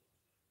shower.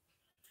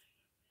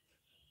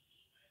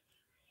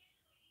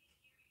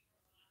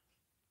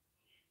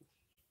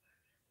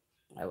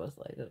 I was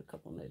lighted a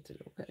couple nights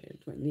ago. Okay,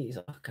 my knees.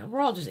 Oh God,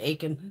 we're all just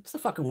aching. It's the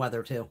fucking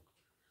weather too.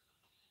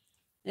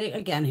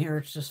 Again, here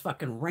it's just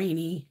fucking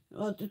rainy.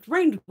 Well, it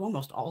rained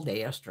almost all day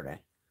yesterday.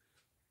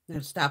 And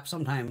it stopped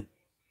sometime,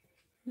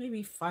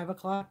 maybe 5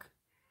 o'clock.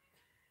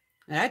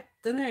 And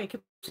then I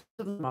kept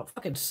something about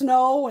fucking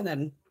snow, and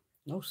then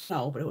no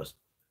snow, but it was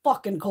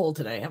fucking cold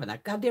today, having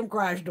that goddamn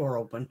garage door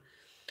open.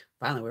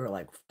 Finally, we were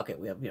like, fuck it.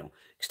 We have,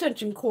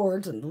 extension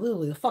cords and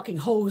literally the fucking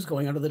hose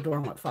going under the door.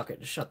 I'm like, fuck it,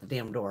 just shut the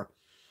damn door.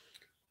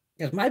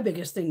 Because my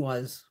biggest thing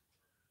was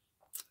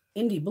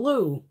Indy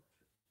Blue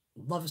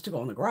loves to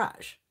go in the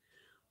garage.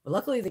 But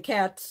luckily the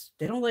cats,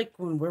 they don't like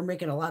when we're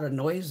making a lot of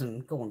noise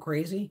and going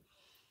crazy.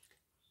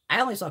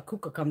 I only saw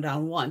Kuka come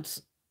down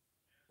once.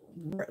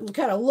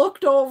 Kind of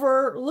looked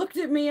over, looked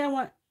at me. I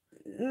went,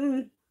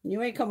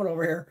 you ain't coming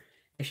over here.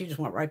 And she just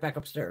went right back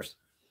upstairs.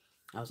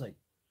 I was like,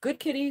 good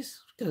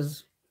kitties,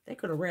 because they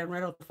could have ran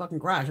right out the fucking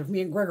garage. If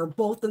me and Greg are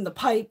both in the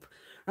pipe,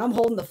 and I'm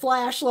holding the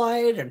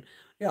flashlight, and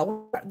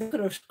they could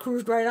have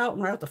cruised right out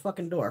and right out the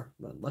fucking door.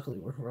 But luckily,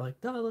 we're like,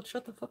 no, let's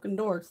shut the fucking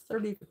door. It's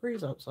 30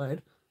 degrees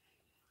outside.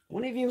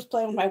 One of you is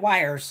playing with my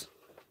wires.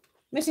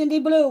 Miss Indy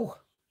Blue.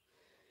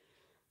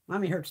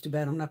 Mommy hurts too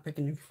bad. I'm not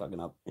picking you fucking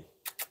up.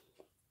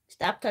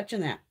 Stop touching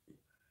that.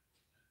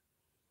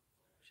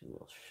 She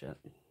little shit.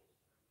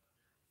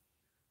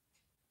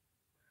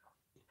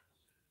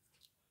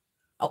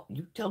 Oh,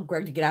 you tell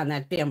Greg to get on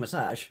that damn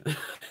massage.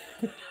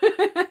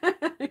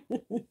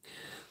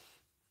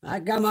 I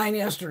got mine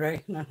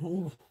yesterday. I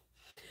mean,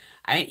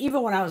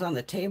 even when I was on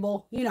the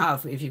table, you know how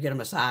if you get a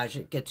massage,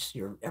 it gets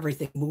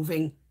everything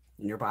moving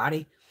in your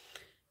body.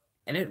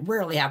 And it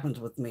rarely happens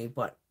with me,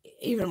 but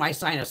even my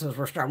sinuses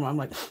were starting. I'm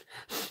like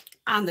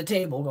on the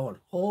table going,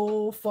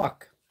 oh,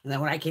 fuck. And then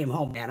when I came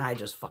home, man, I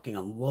just fucking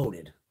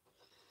unloaded.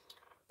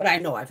 But I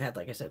know I've had,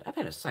 like I said, I've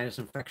had a sinus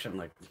infection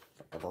like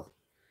forever.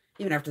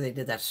 Even after they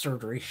did that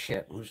surgery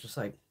shit, it was just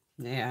like,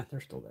 yeah, they're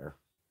still there.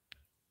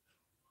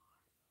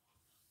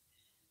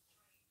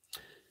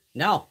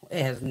 No,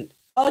 it hasn't.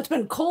 Oh, it's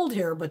been cold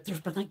here, but there's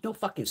been like no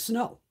fucking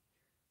snow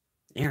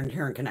here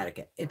in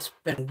Connecticut. It's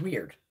been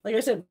weird. Like I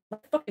said, my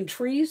fucking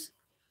trees,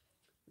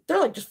 they're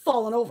like just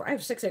falling over. I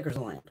have 6 acres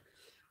of land.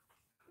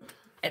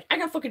 And I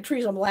got fucking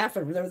trees. I'm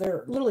laughing.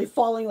 They're literally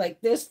falling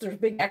like this. There's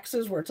big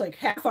X's where it's like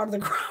half out of the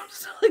ground.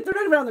 So like they're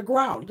not even on the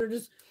ground. They're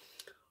just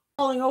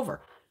falling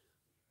over.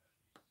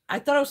 I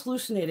thought I was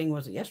hallucinating.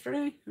 Was it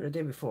yesterday or the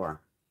day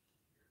before?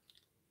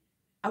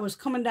 I was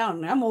coming down,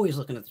 and I'm always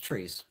looking at the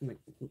trees, like,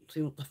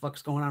 see what the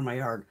fuck's going on in my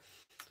yard.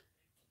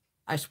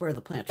 I swear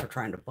the plants are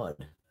trying to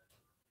bud.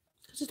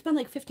 Because it's been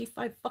like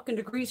 55 fucking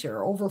degrees here,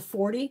 or over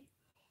 40.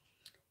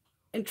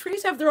 And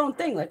trees have their own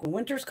thing. Like when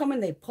winter's coming,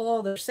 they pull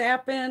all their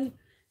sap in,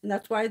 and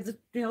that's why the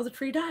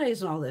tree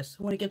dies and all this.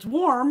 When it gets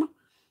warm,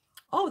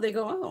 they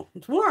go, oh,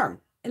 it's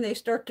warm. And they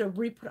start to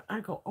re-put.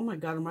 I go, oh my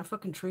God, are my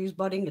fucking trees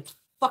budding? It's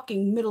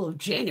fucking middle of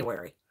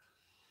January.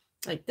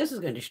 Like, this is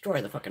going to destroy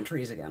the fucking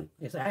trees again.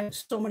 I have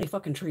so many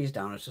fucking trees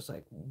down. It's just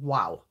like,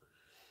 wow.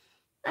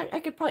 I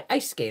could probably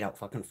ice skate out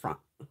fucking front.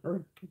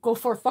 Or go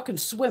for a fucking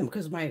swim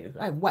because I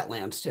have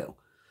wetlands too.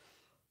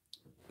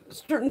 A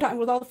certain time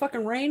with all the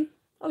fucking rain,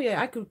 oh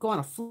yeah, I could go on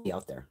a floaty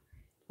out there.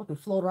 Fucking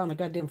float around the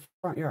goddamn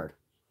front yard.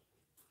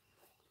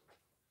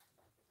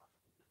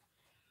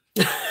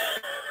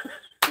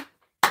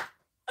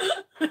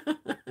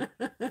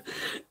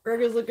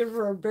 Greg is looking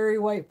for a Barry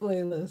White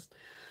playlist.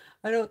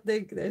 I don't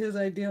think that his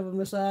idea of a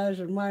massage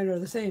and mine are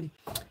the same.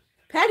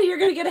 Patty, you're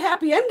going to get a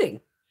happy ending.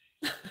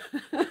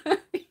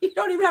 You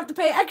don't even have to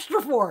pay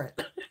extra for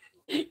it.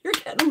 You're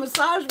getting a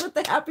massage with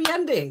the happy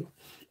ending.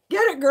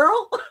 Get it,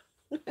 girl?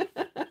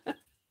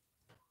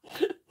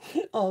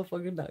 Oh,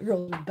 fucking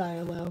girls are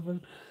dying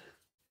laughing.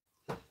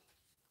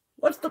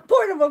 What's the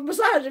point of a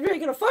massage if you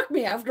ain't going to fuck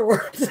me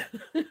afterwards?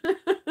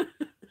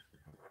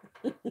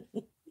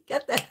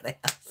 Get that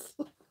ass.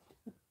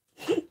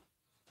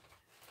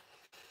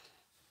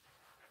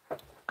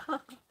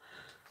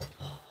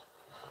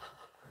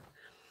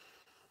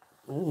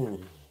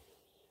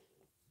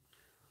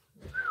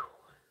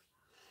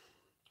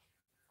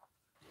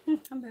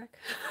 I'm back.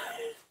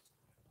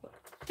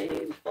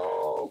 Painful.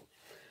 All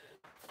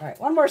right,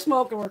 one more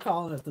smoke and we're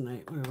calling it the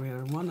night. Where we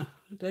are?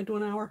 Did I do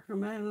an hour?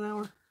 Am I at an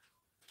hour?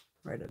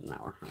 Right at an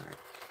hour. All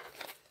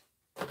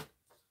right.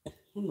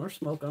 One more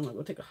smoke. I'm gonna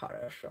go take a hot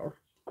ass shower.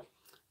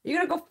 You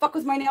gonna go fuck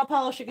with my nail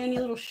polish again, you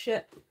little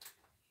shit?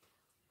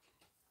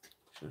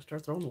 gonna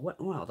start throwing the Wet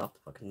n Wild off the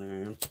fucking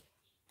thing.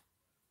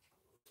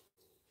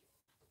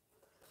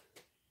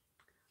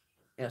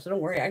 Yeah, so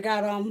don't worry. I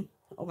got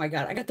oh my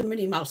god, I got the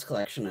Minnie Mouse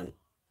collection in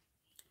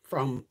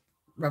from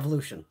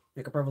Revolution,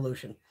 Makeup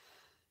Revolution.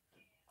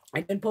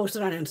 I did post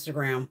it on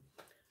Instagram.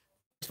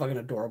 It's fucking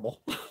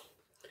adorable.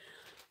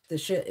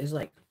 This shit is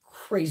like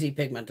crazy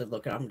pigmented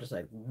looking. I'm just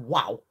like,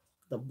 wow.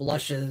 The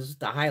blushes,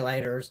 the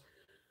highlighters.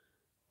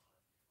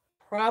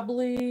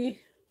 Probably,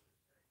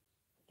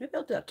 maybe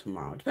I'll do that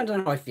tomorrow. Depends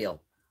on how I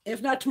feel.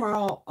 If not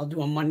tomorrow, I'll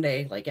do a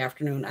Monday, like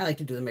afternoon. I like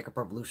to do the Makeup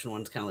Revolution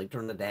ones kind of like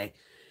during the day.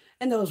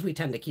 And those we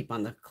tend to keep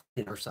on the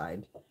cleaner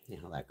side. You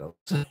know how that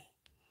goes.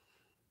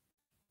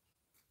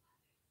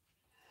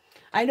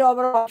 I know I'm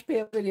going to watch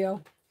Pam's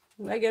video.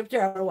 When I get up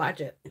there, I'm going to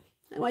watch it.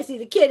 I want to see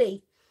the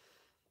kitty.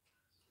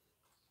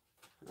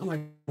 Oh my,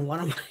 one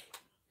of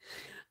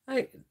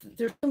my,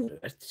 there's some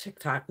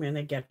TikTok, man,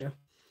 they get you.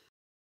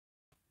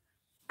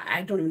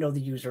 I don't even know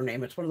the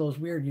username. It's one of those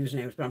weird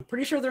usernames, but I'm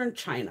pretty sure they're in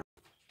China.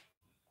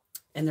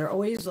 And they're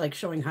always like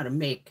showing how to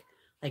make,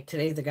 like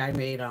today the guy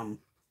made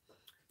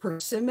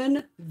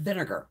persimmon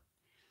vinegar.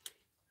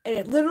 And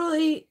it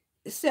literally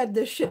said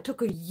this shit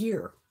took a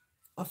year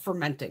of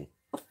fermenting.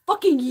 A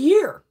fucking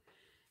year.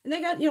 And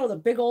they got, you know, the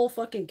big old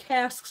fucking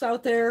casks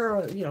out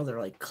there, you know, they're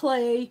like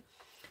clay.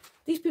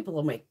 These people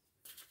will make,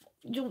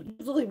 you'll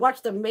literally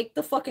watch them make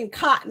the fucking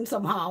cotton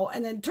somehow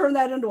and then turn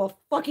that into a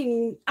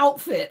fucking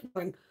outfit.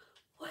 Going,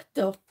 what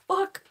the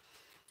fuck?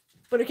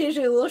 But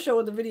occasionally they'll show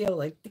in the video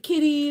like the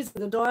kitties,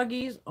 the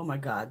doggies. Oh my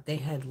God, they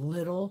had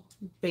little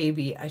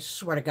baby. I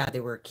swear to God, they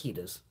were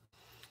Akitas.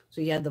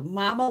 So you had the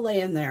mama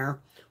laying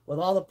there with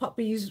all the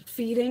puppies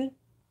feeding.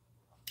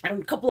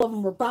 And a couple of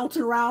them were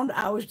bouncing around.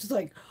 I was just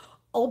like,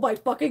 oh my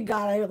fucking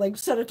God. I like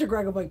said it to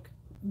Greg. I'm like,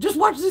 just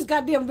watch this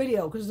goddamn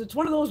video because it's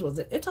one of those with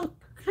it. It's a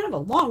kind of a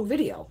long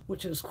video,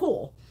 which is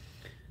cool.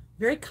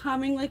 Very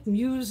calming, like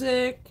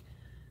music.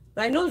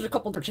 But I know there's a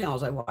couple other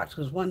channels I watch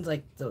because one's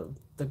like the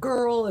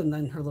girl and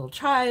then her little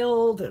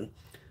child, and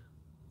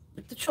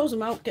it shows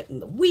them out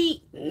getting the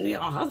wheat and you know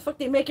how the fuck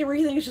they make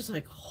everything. It's just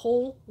like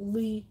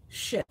holy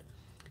shit.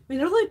 I mean,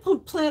 they're like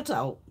putting plants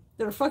out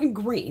that are fucking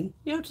green,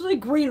 you know, just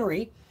like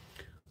greenery.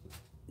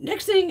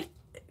 Next thing,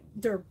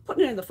 they're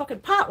putting it in the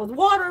fucking pot with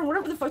water and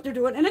whatever the fuck they're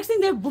doing. And next thing,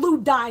 they have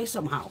blue dye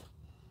somehow.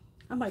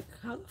 I'm like,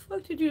 how the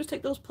fuck did you just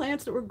take those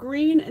plants that were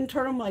green and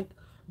turn them like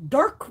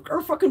dark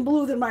or fucking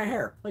blue than my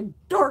hair? Like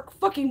dark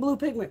fucking blue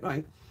pigment.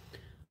 Going,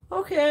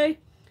 okay.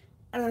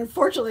 And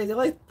unfortunately, the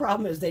only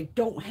problem is they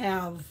don't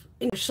have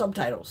English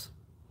subtitles.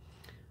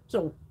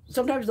 So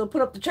sometimes they'll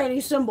put up the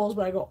Chinese symbols,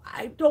 but I go,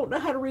 I don't know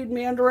how to read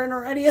Mandarin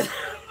or any of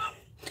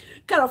that.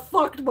 Kind of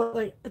fucked, but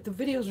like the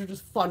videos are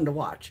just fun to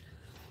watch.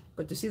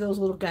 But to see those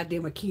little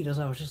goddamn Akitas,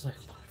 I was just like,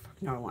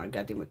 motherfucker, now I want a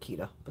goddamn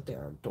Akita. But they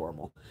are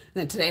adorable.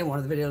 And then today in one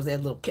of the videos, they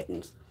had little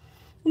kittens.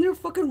 And they're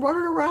fucking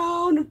running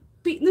around and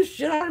beating the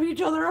shit out of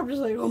each other. I'm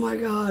just like, oh my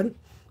God. I'm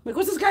like,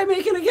 what's this guy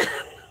making again?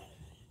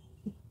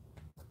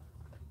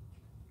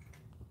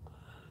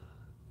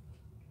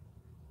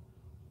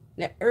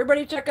 Now,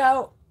 everybody check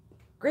out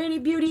Granny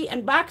Beauty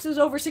and Boxes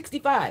Over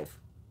 65.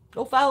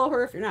 Go follow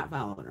her if you're not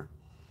following her.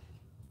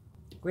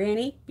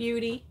 Granny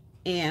Beauty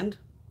and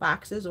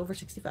Boxes Over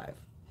 65.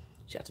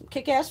 She got some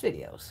kick-ass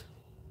videos.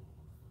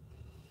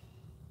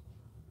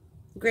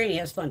 Granny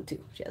has fun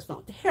too. She has fun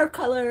with the hair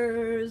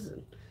colors.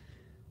 And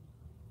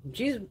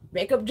she's a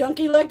makeup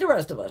junkie like the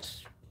rest of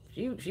us.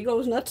 She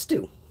goes nuts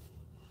too.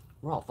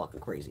 We're all fucking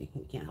crazy.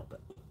 We can't help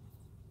it.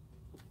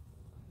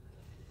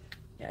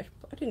 Yeah,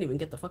 I didn't even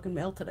get the fucking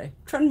mail today.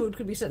 Trend Mood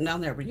could be sitting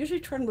down there, but usually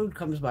Trend Mood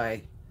comes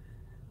by.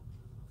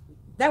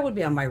 That would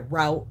be on my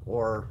route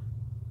or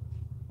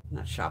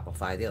not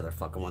Shopify, the other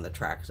fucking one that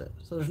tracks it.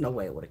 So there's no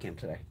way it would have came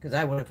today because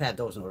I would have had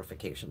those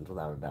notifications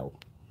without a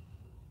doubt.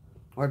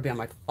 Or it'd be on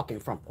my fucking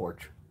front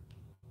porch.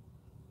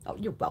 Oh,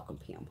 you're welcome,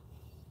 Pam.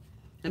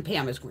 And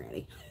Pam is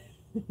Granny.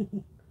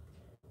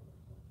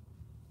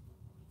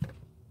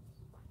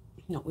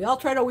 No, we all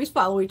try to always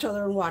follow each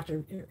other and watch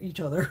each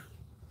other.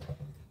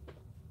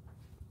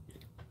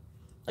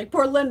 Like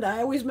poor Linda, I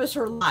always miss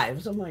her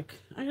lives. I'm like,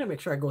 I gotta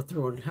make sure I go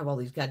through and have all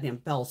these goddamn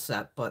bells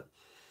set, but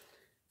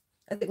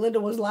I think Linda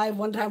was live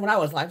one time when I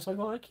was live, so I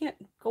go, I can't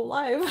go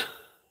live.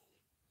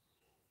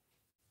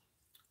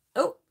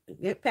 Oh,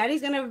 yeah,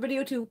 Patty's gonna have a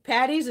video too.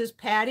 Patty's is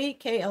Patty,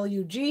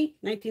 K-L-U-G,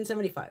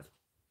 1975.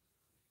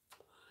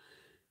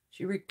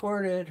 She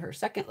recorded her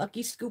second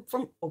lucky scoop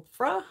from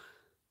Oprah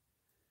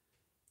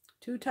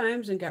 2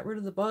 times and got rid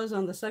of the buzz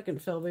on the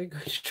second filming.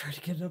 I should try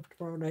to get it up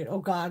tomorrow night. Oh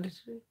God,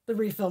 the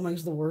refilming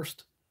is the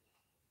worst.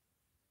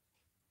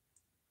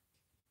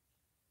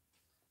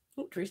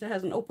 Oh, Teresa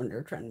hasn't opened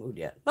her Trend Mood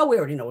yet. Oh, we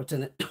already know what's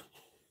in it.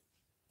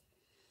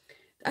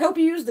 I hope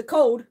you use the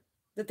code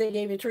that they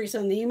gave you, Teresa,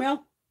 in the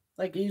email.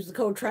 Like, you use the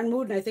code Trend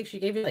Mood, and I think she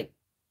gave you like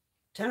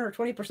 10 or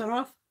 20%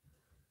 off.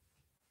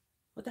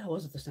 What the hell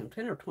was it this time?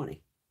 10 or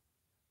 20?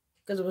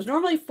 Because it was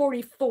normally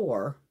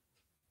 44.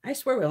 I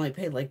swear we only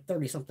paid like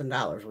 30-something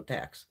with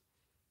tax.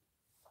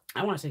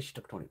 I want to say she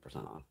took 20%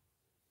 off.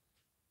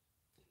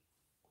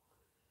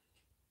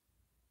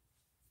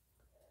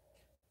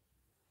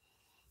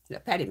 Yeah,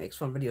 Patty makes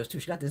fun videos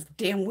too. She got this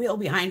damn wheel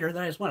behind her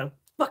that I just want to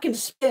fucking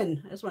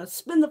spin. I just want to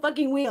spin the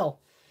fucking wheel.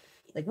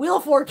 Like Wheel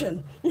of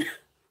Fortune.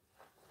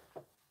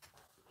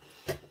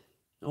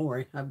 Don't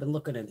worry, I've been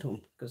looking into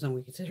them because then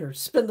we can sit here,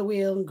 spin the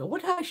wheel, and go,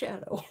 what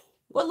eyeshadow?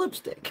 What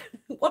lipstick?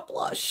 What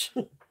blush?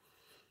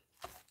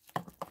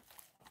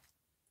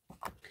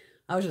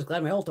 I was just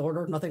glad my Ulta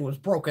order, nothing was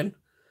broken.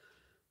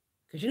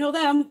 Because you know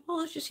them, well,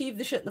 let's just heave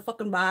the shit in the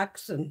fucking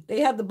box. And they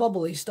had the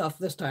bubbly stuff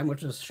this time,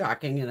 which was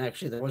shocking. And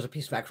actually, there was a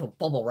piece of actual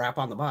bubble wrap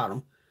on the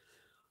bottom.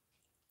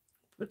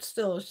 But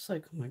still, it's just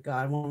like, oh my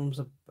God, one of them's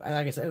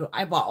like I said,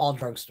 I bought all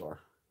drugstore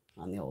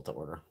on the Ulta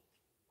order.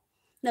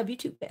 Love you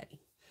too,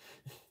 Patty.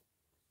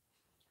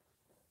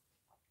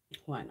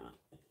 Why not?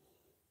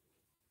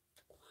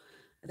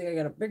 I think I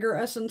got a bigger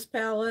Essence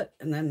palette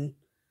and then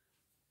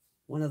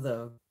one of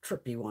the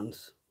trippy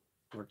ones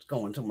where it's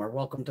going somewhere.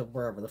 Welcome to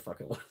wherever the fuck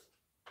it was.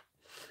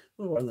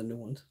 One of the new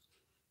ones.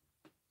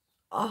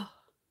 Oh,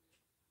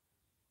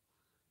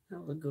 that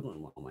was a good one.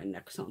 Wow, my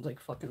neck sounds like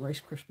fucking Rice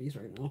Krispies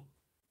right now.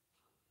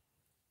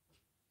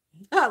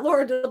 Ah,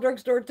 Laura did a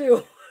drugstore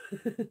too.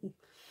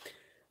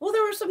 Well,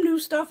 there was some new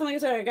stuff. And like I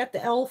said, I got the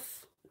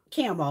e.l.f.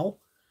 camo.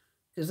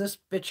 Because this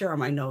bitch here on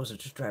my nose is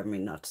just driving me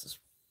nuts. This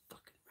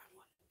fucking red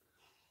one.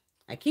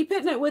 I keep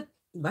hitting it with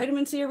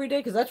vitamin C every day.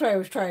 Because that's what I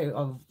always try.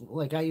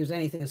 Like, I use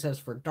anything that says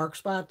for dark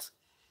spots.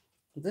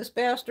 This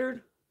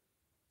bastard.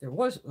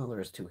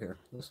 There is two here.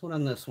 This one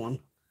and this one.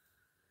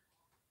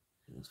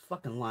 And this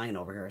fucking line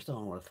over here. I still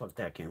don't know where the fuck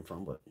that came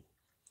from. But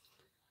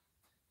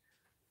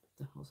what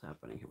the hell's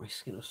happening here? My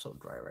skin is so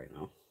dry right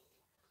now.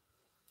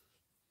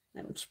 I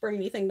haven't sprayed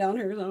anything down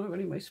here because I don't have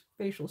any of my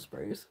facial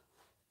sprays.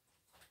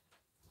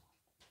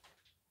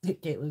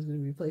 Caitlin's going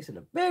to be placing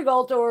a big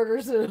Ulta order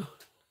soon.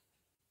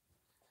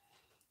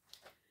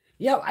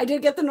 Yep, I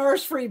did get the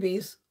nurse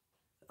freebies.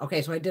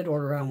 Okay, so I did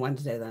order on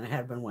Wednesday then. It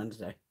had been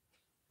Wednesday.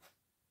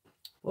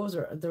 What was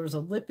there? There was a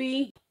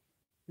lippy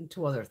and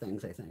two other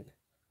things, I think.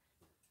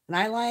 An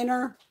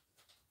eyeliner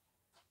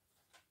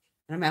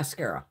and a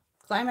mascara.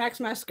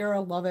 Climax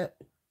mascara, love it.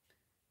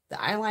 The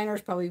eyeliner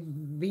is probably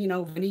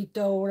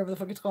Veneto, whatever the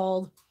fuck it's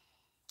called.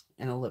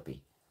 And a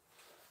lippy.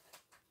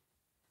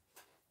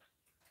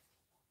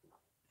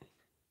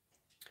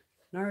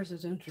 NARS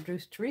has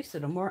introduced Teresa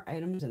to more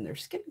items in their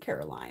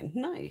skincare line.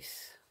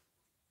 Nice.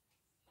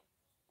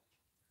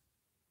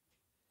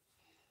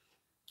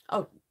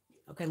 Oh,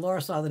 okay.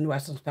 Laura saw the new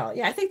Essence palette.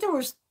 Yeah, I think there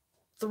was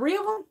 3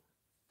 of them.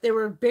 They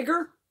were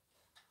bigger.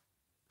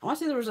 I want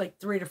to say there was like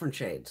 3 different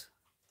shades.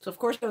 So, of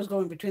course, I was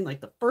going between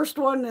like the first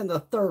one and the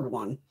third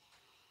one.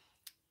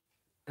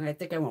 And I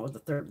think I went with the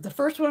third. The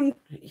first one,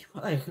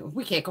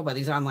 we can't go by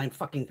these online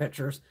fucking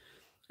pictures.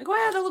 I go,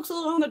 yeah, that looks a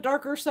little on the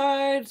darker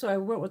side. So I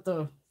went with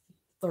the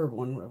third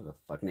one, whatever the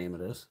fuck name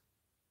it is.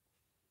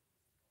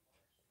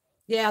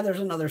 Yeah, there's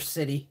another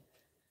city.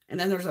 And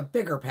then there's a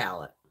bigger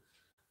palette.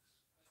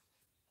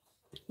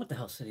 What the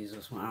hell city is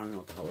this one? I don't know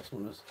what the hell this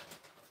one is.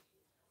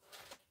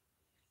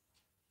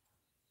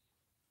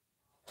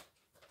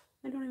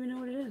 I don't even know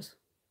what it is.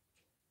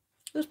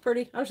 It was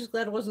pretty. I was just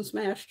glad it wasn't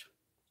smashed.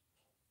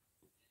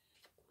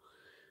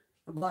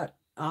 But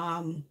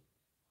I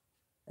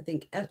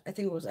think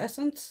it was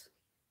Essence.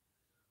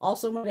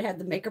 Also, when I had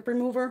the makeup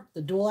remover,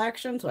 the dual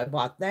action, so I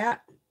bought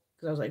that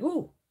because I was like,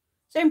 ooh,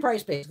 same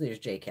price basically as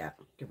JCat,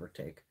 give or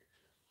take.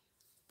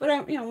 But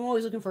I'm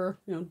always looking for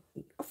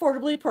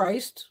affordably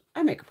priced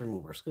eye makeup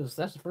removers because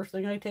that's the first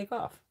thing I take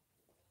off.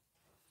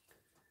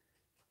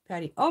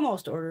 Patty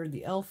almost ordered the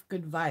e.l.f.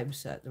 Good Vibes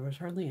set. There was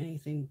hardly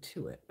anything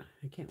to it.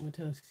 I can't wait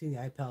to see the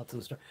eye palettes in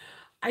the store.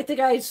 I think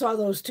I saw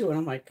those too, and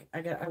I'm like,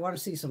 I want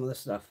to see some of this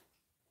stuff.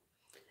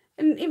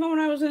 And even when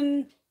I was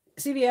in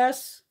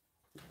CVS,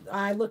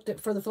 I looked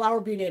at for the Flower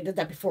Beauty. I did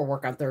that before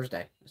work on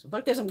Thursday. So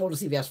fuck this, I'm going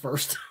to CVS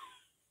first.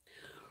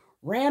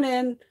 Ran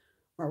in,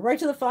 went right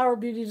to the Flower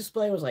Beauty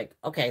display. Was like,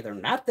 okay, they're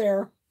not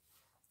there.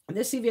 And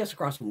this CVS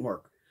across from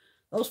work,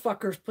 those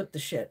fuckers put the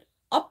shit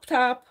up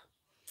top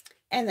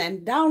and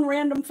then down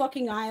random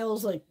fucking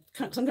aisles, like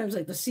sometimes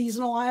like the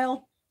seasonal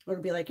aisle, where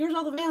it'll be like, here's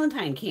all the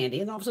Valentine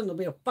candy, and all of a sudden there'll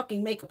be a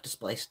fucking makeup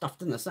display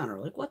stuffed in the center.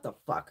 Like, what the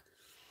fuck?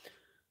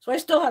 So I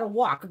still had to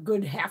walk a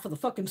good half of the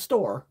fucking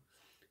store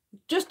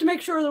just to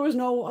make sure there was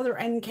no other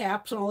end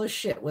caps and all this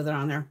shit with it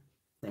on there.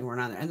 They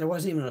weren't on there. And there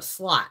wasn't even a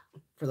slot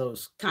for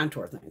those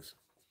contour things.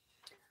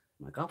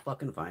 I'm like, I'll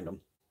fucking find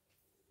them.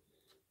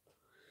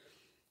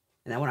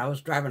 And then when I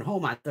was driving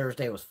home on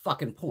Thursday, it was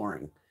fucking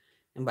pouring.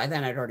 And by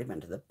then I'd already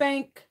been to the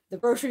bank, the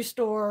grocery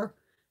store,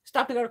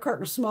 stopped to get a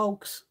carton of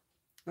smokes.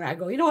 And I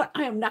go, you know what?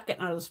 I am not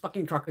getting out of this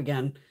fucking truck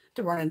again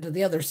to run into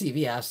the other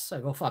CVS.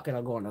 I go, fuck it,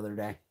 I'll go another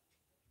day.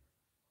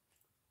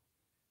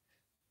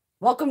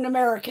 Welcome to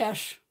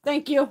Marrakesh.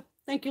 Thank you.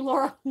 Thank you,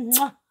 Laura.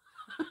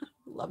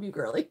 Love you,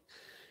 girly.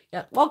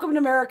 Yeah, welcome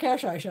to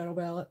Marrakesh eyeshadow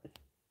palette.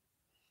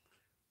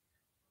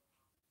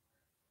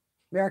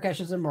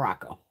 Marrakesh is in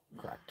Morocco.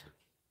 Correct.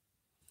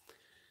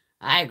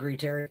 I agree,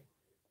 Terry.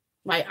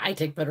 I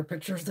take better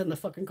pictures than the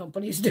fucking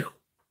companies do.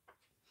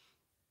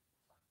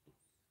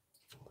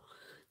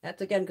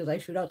 That's again because I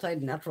shoot outside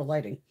in natural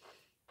lighting.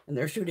 And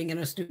they're shooting in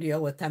a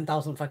studio with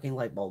 10,000 fucking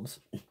light bulbs.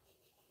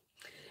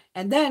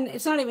 And then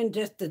it's not even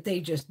just that they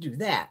just do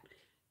that.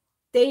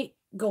 They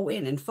go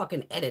in and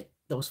fucking edit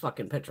those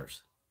fucking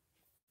pictures.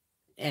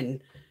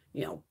 And,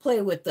 you know,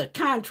 play with the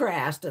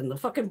contrast and the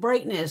fucking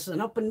brightness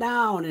and up and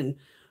down. And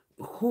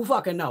who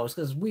fucking knows?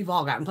 Because we've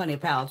all gotten plenty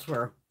of palettes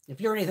where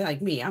if you're anything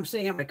like me, I'm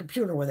sitting at my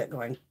computer with it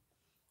going,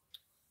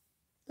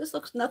 this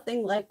looks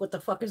nothing like what the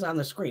fuck is on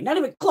the screen. Not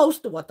even close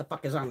to what the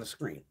fuck is on the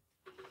screen.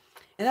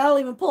 And I'll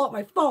even pull up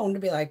my phone to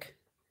be like,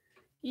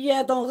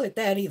 yeah, don't look like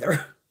that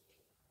either.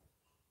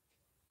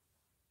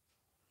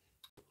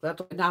 That's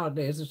why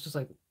nowadays it's just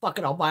like, fuck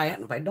it, I'll buy it.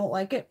 And if I don't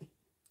like it,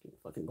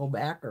 fucking go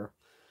back, or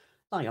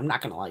like, I'm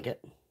not going to like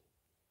it.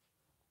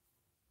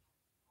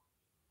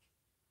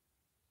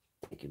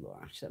 Thank you,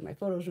 Laura. She said, my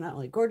photos are not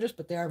only gorgeous,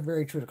 but they are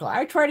very true to color.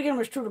 I try to get them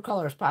as true to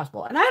color as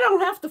possible. And I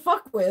don't have to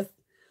fuck with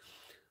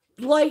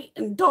light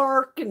and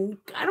dark, and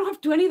I don't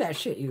have to do any of that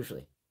shit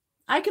usually.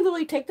 I can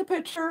literally take the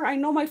picture. I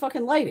know my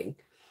fucking lighting.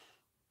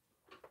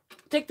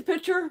 Take the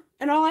picture,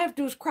 and all I have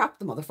to do is crop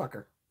the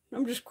motherfucker.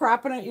 I'm just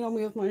cropping it, you know,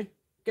 me with my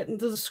getting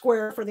to the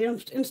square for the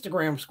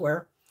Instagram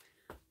square.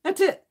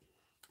 That's it.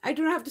 I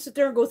do not have to sit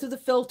there and go through the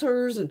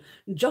filters and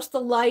just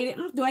the light. I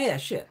don't have to do any of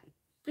that shit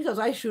because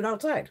I shoot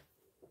outside.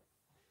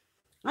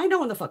 I know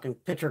when the fucking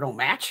picture don't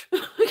match.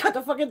 I got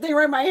the fucking thing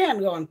right in my hand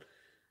going,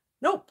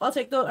 nope, I'll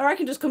take the, or I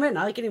can just come in.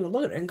 I can even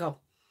look at it and go,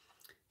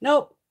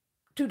 nope,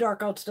 too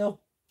dark out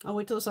still. I'll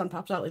wait till the sun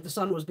pops out. Like the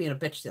sun was being a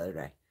bitch the other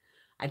day.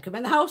 I'd come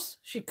in the house,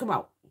 she'd come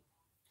out.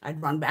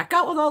 I'd run back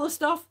out with all the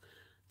stuff.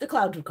 The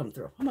clouds would come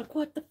through. I'm like,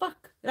 what the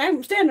fuck? And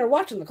I'm standing there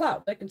watching the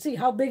clouds. I can see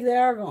how big they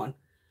are going.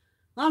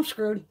 I'm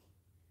screwed.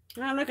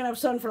 I'm not going to have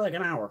sun for like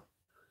an hour.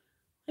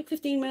 Like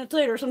 15 minutes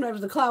later, sometimes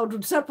the clouds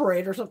would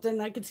separate or something.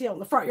 And I could see out in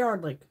the front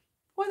yard, like,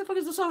 why the fuck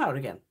is the sun out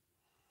again?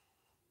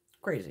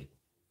 Crazy.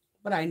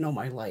 But I know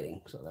my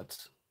lighting, so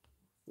that's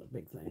the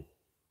big thing.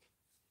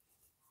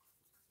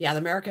 Yeah, the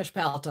Marrakesh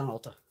palettes on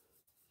Ulta.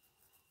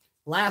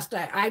 Last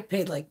I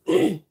paid like,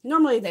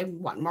 normally they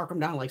mark them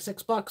down like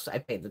 $6. I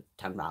paid the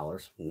 $10,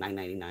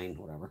 $9.99,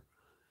 whatever.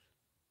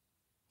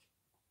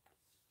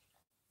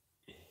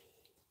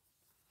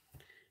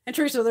 And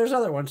Teresa, there's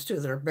other ones too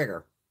that are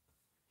bigger.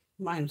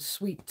 Mine's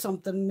Sweet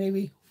something,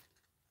 maybe.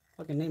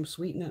 Fucking name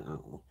Sweet in it. I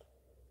don't know.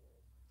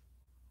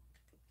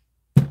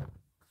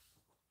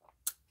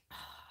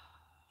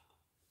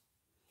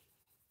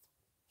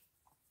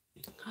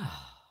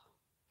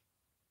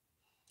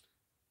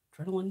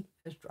 Adrenaline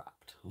has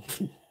dropped.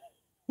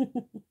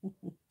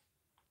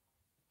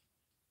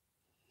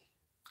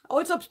 Oh,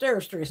 it's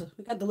upstairs, Teresa.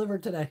 It got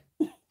delivered today.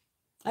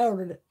 I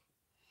ordered it.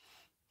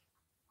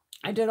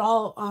 I did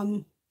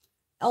all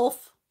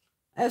Elf,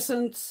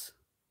 Essence.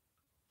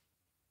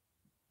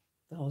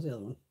 The hell's the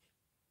other one?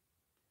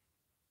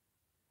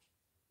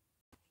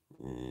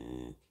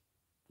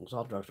 It was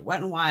all drugstore.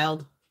 Wet and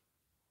Wild.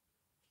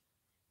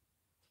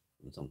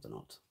 And something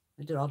else.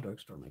 I did all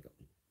drugstore makeup.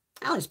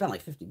 I only spent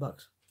like $50.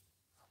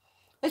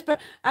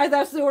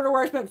 That's the order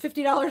where I spent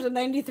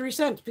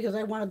 $50.93 because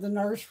I wanted the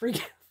NARS free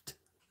gift.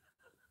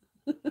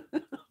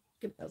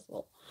 Good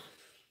asshole.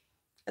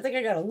 I think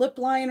I got a lip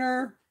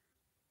liner.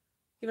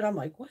 Even I'm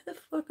like, why the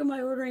fuck am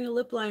I ordering a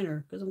lip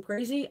liner? Because I'm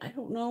crazy? I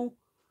don't know.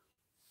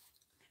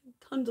 I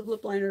have tons of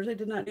lip liners. I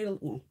did not need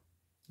well,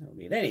 I don't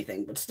need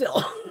anything, but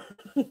still.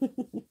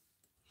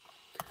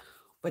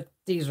 But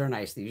these are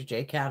nice. These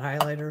J-Cat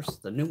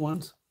highlighters, the new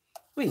ones.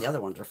 I mean, the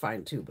other ones are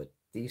fine too, but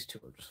these two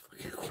are just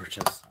fucking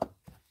gorgeous.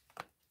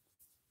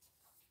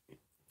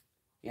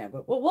 Yeah,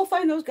 but we'll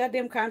find those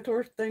goddamn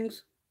contour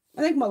things.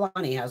 I think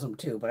Milani has them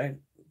too, but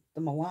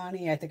the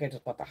Milani, I think I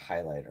just bought the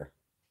highlighter.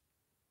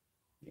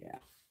 Yeah.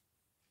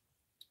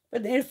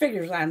 But it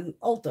figures on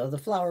Ulta, the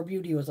Flower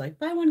Beauty was like,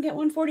 buy one, get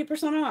one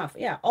 40% off.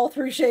 Yeah, all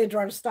 3 shades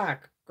are out of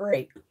stock.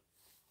 Great.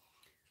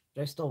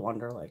 But I still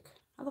wonder, like,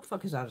 how the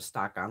fuck is out of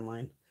stock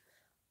online?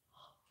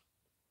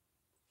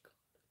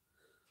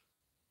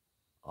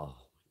 Oh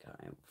my God,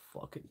 I'm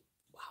fucking,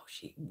 wow,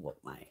 she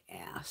whooped my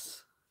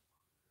ass.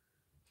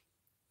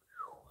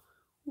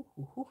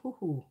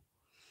 All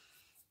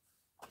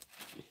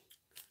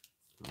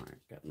right,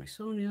 got my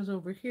Sonia's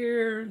over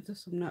here.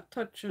 This I'm not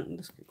touching.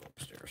 This can go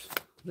upstairs.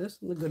 This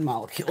and the Good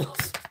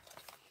Molecules.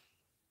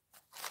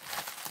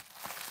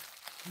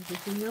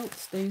 Everything else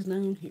stays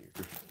down here.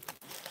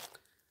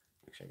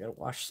 Actually, I gotta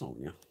wash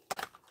Sonia.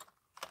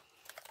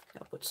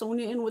 Gotta put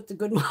Sonia in with the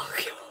Good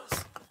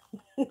Molecules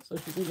so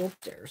she can go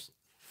upstairs.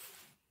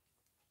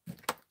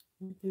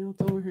 Anything else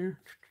over here?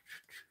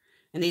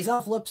 And these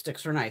Elf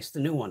lipsticks are nice, the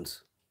new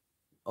ones.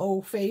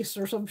 Oh, Face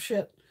or some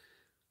shit.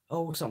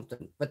 Oh,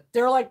 something. But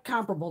they're like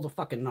comparable to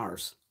fucking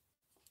NARS.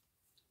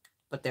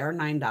 But they're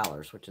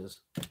 $9, which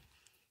is a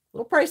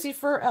little pricey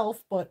for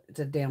Elf, but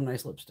it's a damn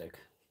nice lipstick.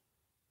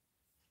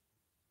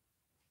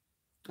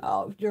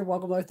 Oh, you're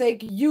welcome.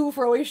 Thank you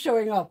for always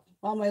showing up,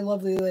 all my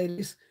lovely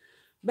ladies.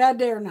 Bad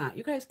day or not.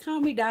 You guys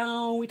calm me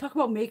down. We talk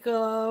about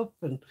makeup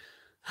and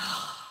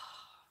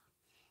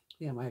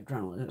yeah, my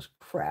adrenaline is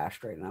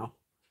crashed right now.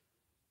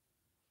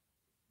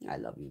 I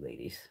love you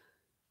ladies.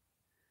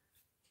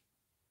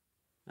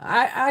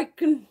 I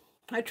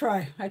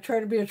try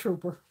to be a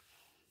trooper.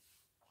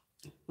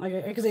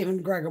 Like, because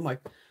even Greg, I'm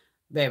like,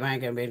 babe, I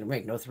ain't gonna be able to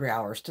make no 3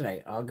 hours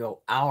tonight. I'll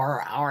go hour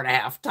and a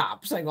half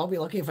tops. Like, I'll be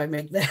lucky if I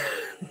make that.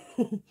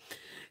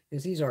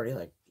 Because he's already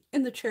like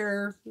in the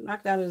chair,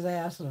 knocked out his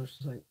ass, and I was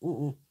just like,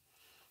 I'm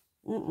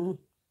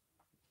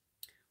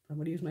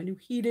gonna use my new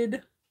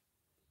heated.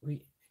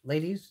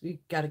 Ladies, you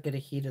gotta get a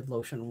heated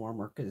lotion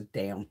warmer, because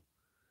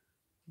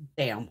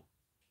damn.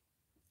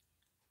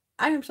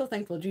 I am so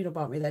thankful Gina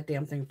bought me that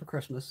damn thing for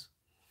Christmas.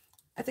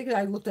 I think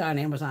I looked on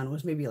Amazon, it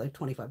was maybe like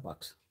 25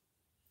 bucks.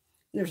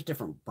 There's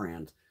different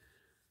brands.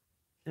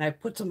 And I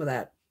put some of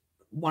that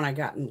one I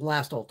got in the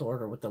last Ulta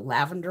order with the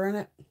lavender in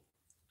it.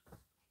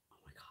 Oh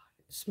my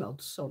God, it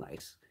smelled so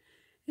nice.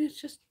 And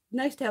it's just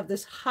nice to have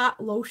this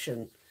hot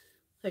lotion,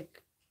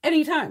 like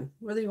anytime,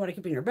 whether you want to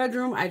keep it in your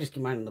bedroom. I just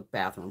keep mine in the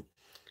bathroom.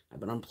 I've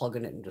been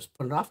unplugging it and just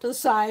putting it off to the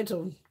side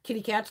so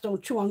kitty cats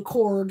don't chew on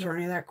cords or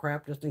any of that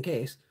crap, just in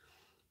case.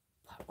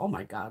 Oh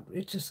my God,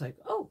 it's just like,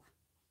 oh,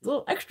 a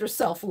little extra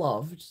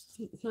self-love. It's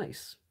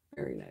nice,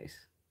 very nice.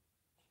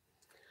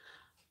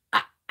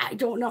 I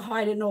don't know how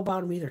I didn't know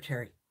about him either,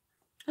 Terry.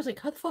 I was like,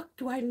 how the fuck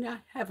do I not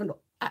have an...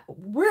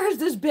 where has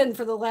this been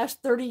for the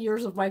last 30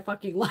 years of my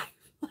fucking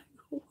life?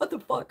 What the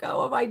fuck?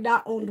 How have I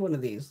not owned one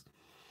of these?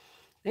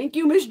 Thank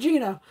you, Miss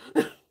Gina.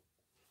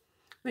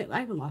 Wait, I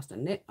haven't lost a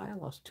nail. I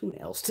lost 2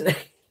 nails today.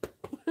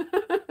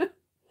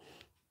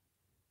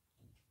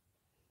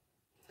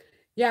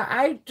 Yeah,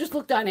 I just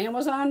looked on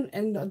Amazon,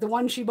 and the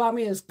one she bought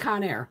me is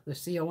Conair, the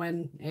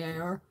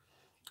Conair.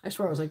 I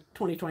swear it was like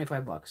 20,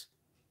 25 bucks.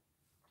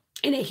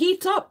 And it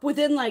heats up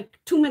within like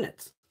 2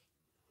 minutes.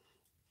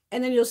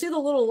 And then you'll see the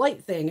little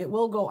light thing. It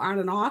will go on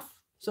and off.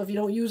 So if you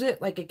don't use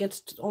it, like, it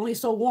gets only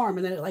so warm,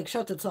 and then it like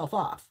shuts itself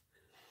off.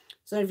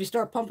 So if you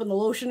start pumping the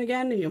lotion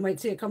again, you might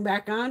see it come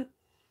back on.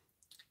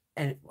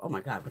 And oh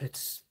my God, but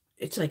it's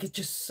like it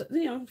just,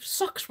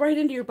 sucks right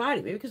into your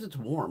body, maybe because it's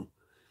warm.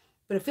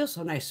 But it feels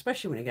so nice,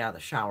 especially when you get out of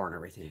the shower and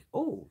everything.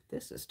 Oh,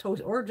 this is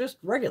toast, or just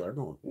regular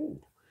going, ooh.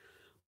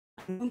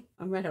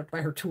 I might have to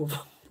buy her 2 of them.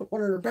 Put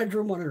one in her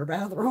bedroom, one in her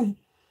bathroom.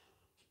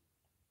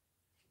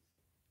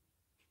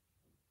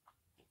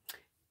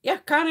 Yeah,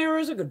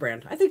 Conair is a good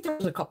brand. I think there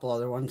was a couple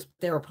other ones.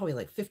 They were probably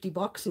like 50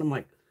 bucks. And I'm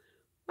like,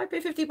 why pay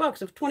 50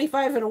 bucks if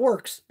 25 and it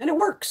works? And it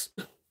works.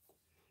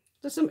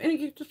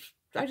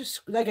 I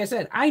just, like I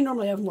said, I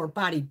normally have more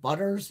body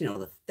butters,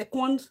 the thick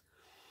ones.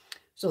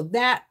 So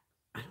that,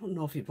 I don't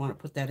know if you'd want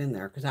to put that in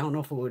there, because I don't know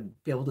if it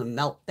would be able to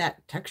melt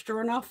that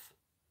texture enough.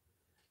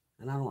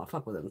 And I don't want to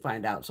fuck with it and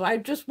find out. So I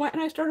just went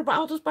and I started,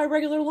 I'll just buy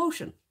regular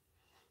lotion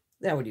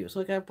that I would use.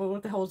 Like,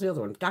 what the hell was the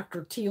other one?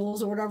 Dr.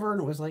 Teal's or whatever.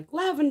 And it was like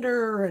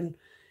lavender and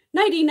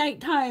nighty night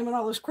time and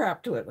all this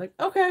crap to it. Like,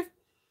 okay.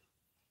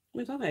 I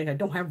mean, it's not like I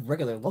don't have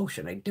regular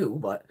lotion. I do,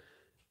 but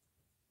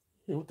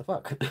what the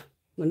fuck?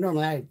 But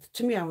normally,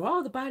 to me,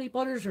 the body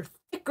butters are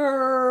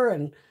thicker,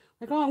 and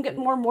like, I'm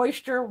getting more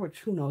moisture, which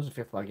who knows if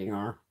you fucking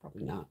are.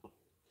 Probably not.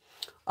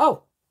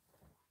 Oh,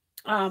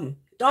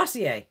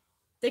 Dossier.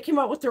 They came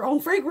out with their own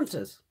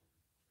fragrances.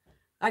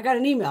 I got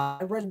an email.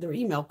 I read their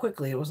email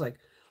quickly. It was like,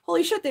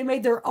 holy shit, they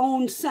made their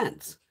own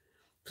scents.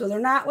 So they're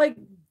not like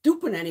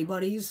duping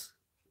anybody's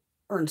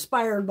or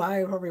inspired by,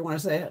 however you want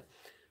to say it.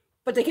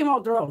 But they came out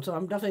with their own. So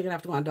I'm definitely going to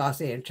have to go on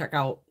Dossier and check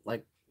out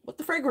like what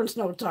the fragrance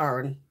notes are.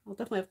 And I'll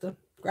definitely have to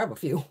grab a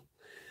few. I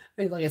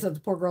mean, like I said,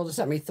 the poor girl just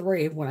sent me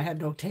 3 when I had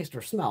no taste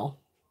or smell.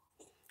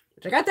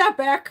 Which I got that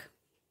back.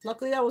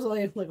 Luckily, that was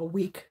only like a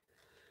week.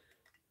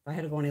 If I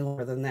had to go any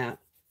longer than that,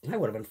 I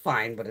would have been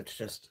fine, but it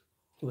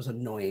was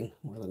annoying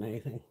more than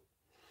anything.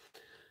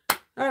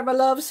 All right, my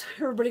loves,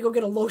 everybody go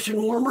get a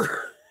lotion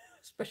warmer,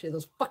 especially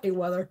this fucking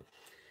weather.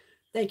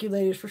 Thank you,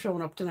 ladies, for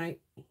showing up tonight.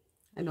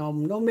 I know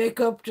no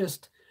makeup,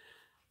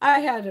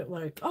 I had it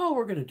like, oh,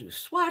 we're going to do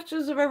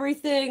swatches of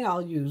everything.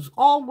 I'll use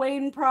all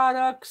Wayne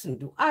products and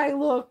do eye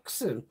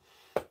looks. And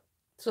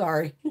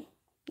sorry,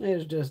 it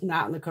was just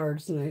not in the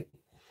cards tonight.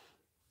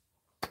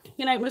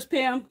 Good night, Miss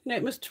Pam. Good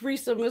night, Miss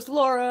Teresa, Miss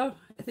Laura.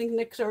 I think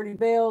Nick's already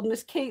bailed.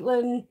 Miss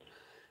Caitlin,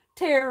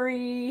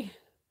 Terry.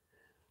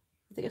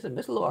 I think I said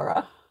Miss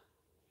Laura.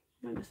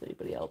 Am I missing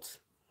anybody else?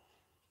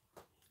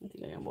 I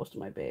think I got most of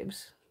my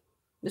babes.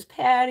 Miss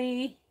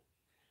Patty.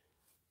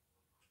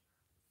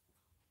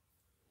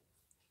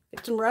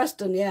 Get some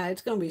rest, and yeah,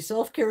 it's going to be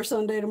self-care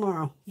Sunday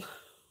tomorrow.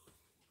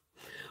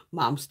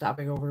 Mom's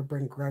stopping over to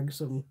bring Greg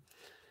some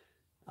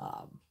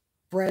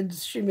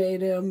breads she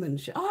made him,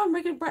 and I'm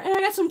making bread, and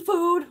I got some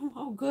food.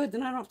 Oh, good,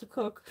 then I don't have to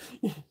cook.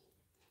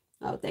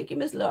 Oh, thank you,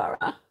 Miss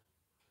Laura.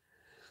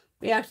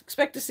 Yeah,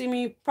 expect to see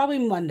me probably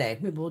Monday.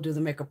 Maybe we'll do the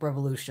Makeup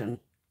Revolution.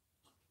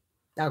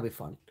 That'll be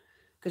fun.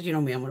 Because you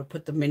know me, I'm going to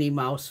put the Minnie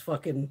Mouse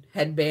fucking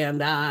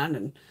headband on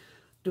and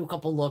do a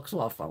couple looks.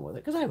 We'll have fun with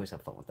it, because I always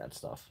have fun with that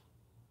stuff.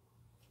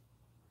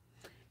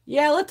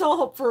 Yeah, let's all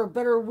hope for a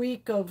better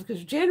week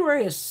because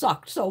January has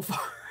sucked so far.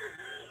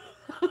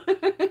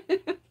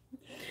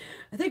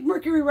 I think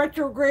Mercury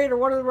retrograde or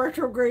one of the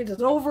retrogrades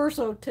is over.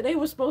 So today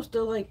was supposed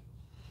to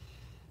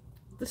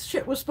this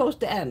shit was supposed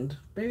to end.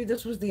 Maybe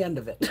this was the end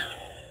of it.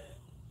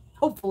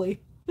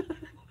 Hopefully.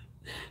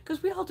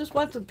 because we all just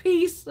want some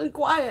peace and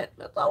quiet.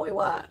 That's all we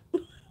want.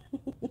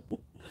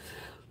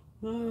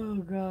 Oh,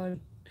 God.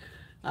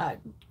 I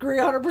agree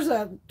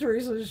 100%.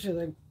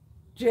 Teresa,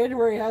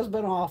 January has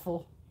been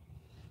awful.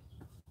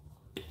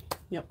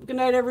 Yep. Good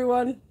night,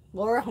 everyone.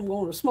 Laura, I'm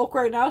going to smoke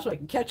right now so I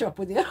can catch up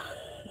with you.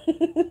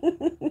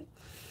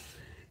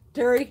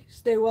 Terry,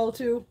 stay well,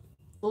 too.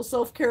 A little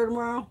self-care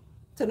tomorrow.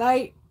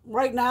 Tonight,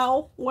 right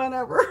now,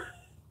 whenever.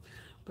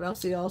 But I'll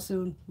see y'all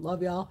soon.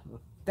 Love y'all. Have a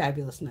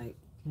fabulous night.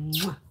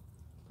 Mwah.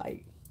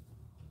 Bye.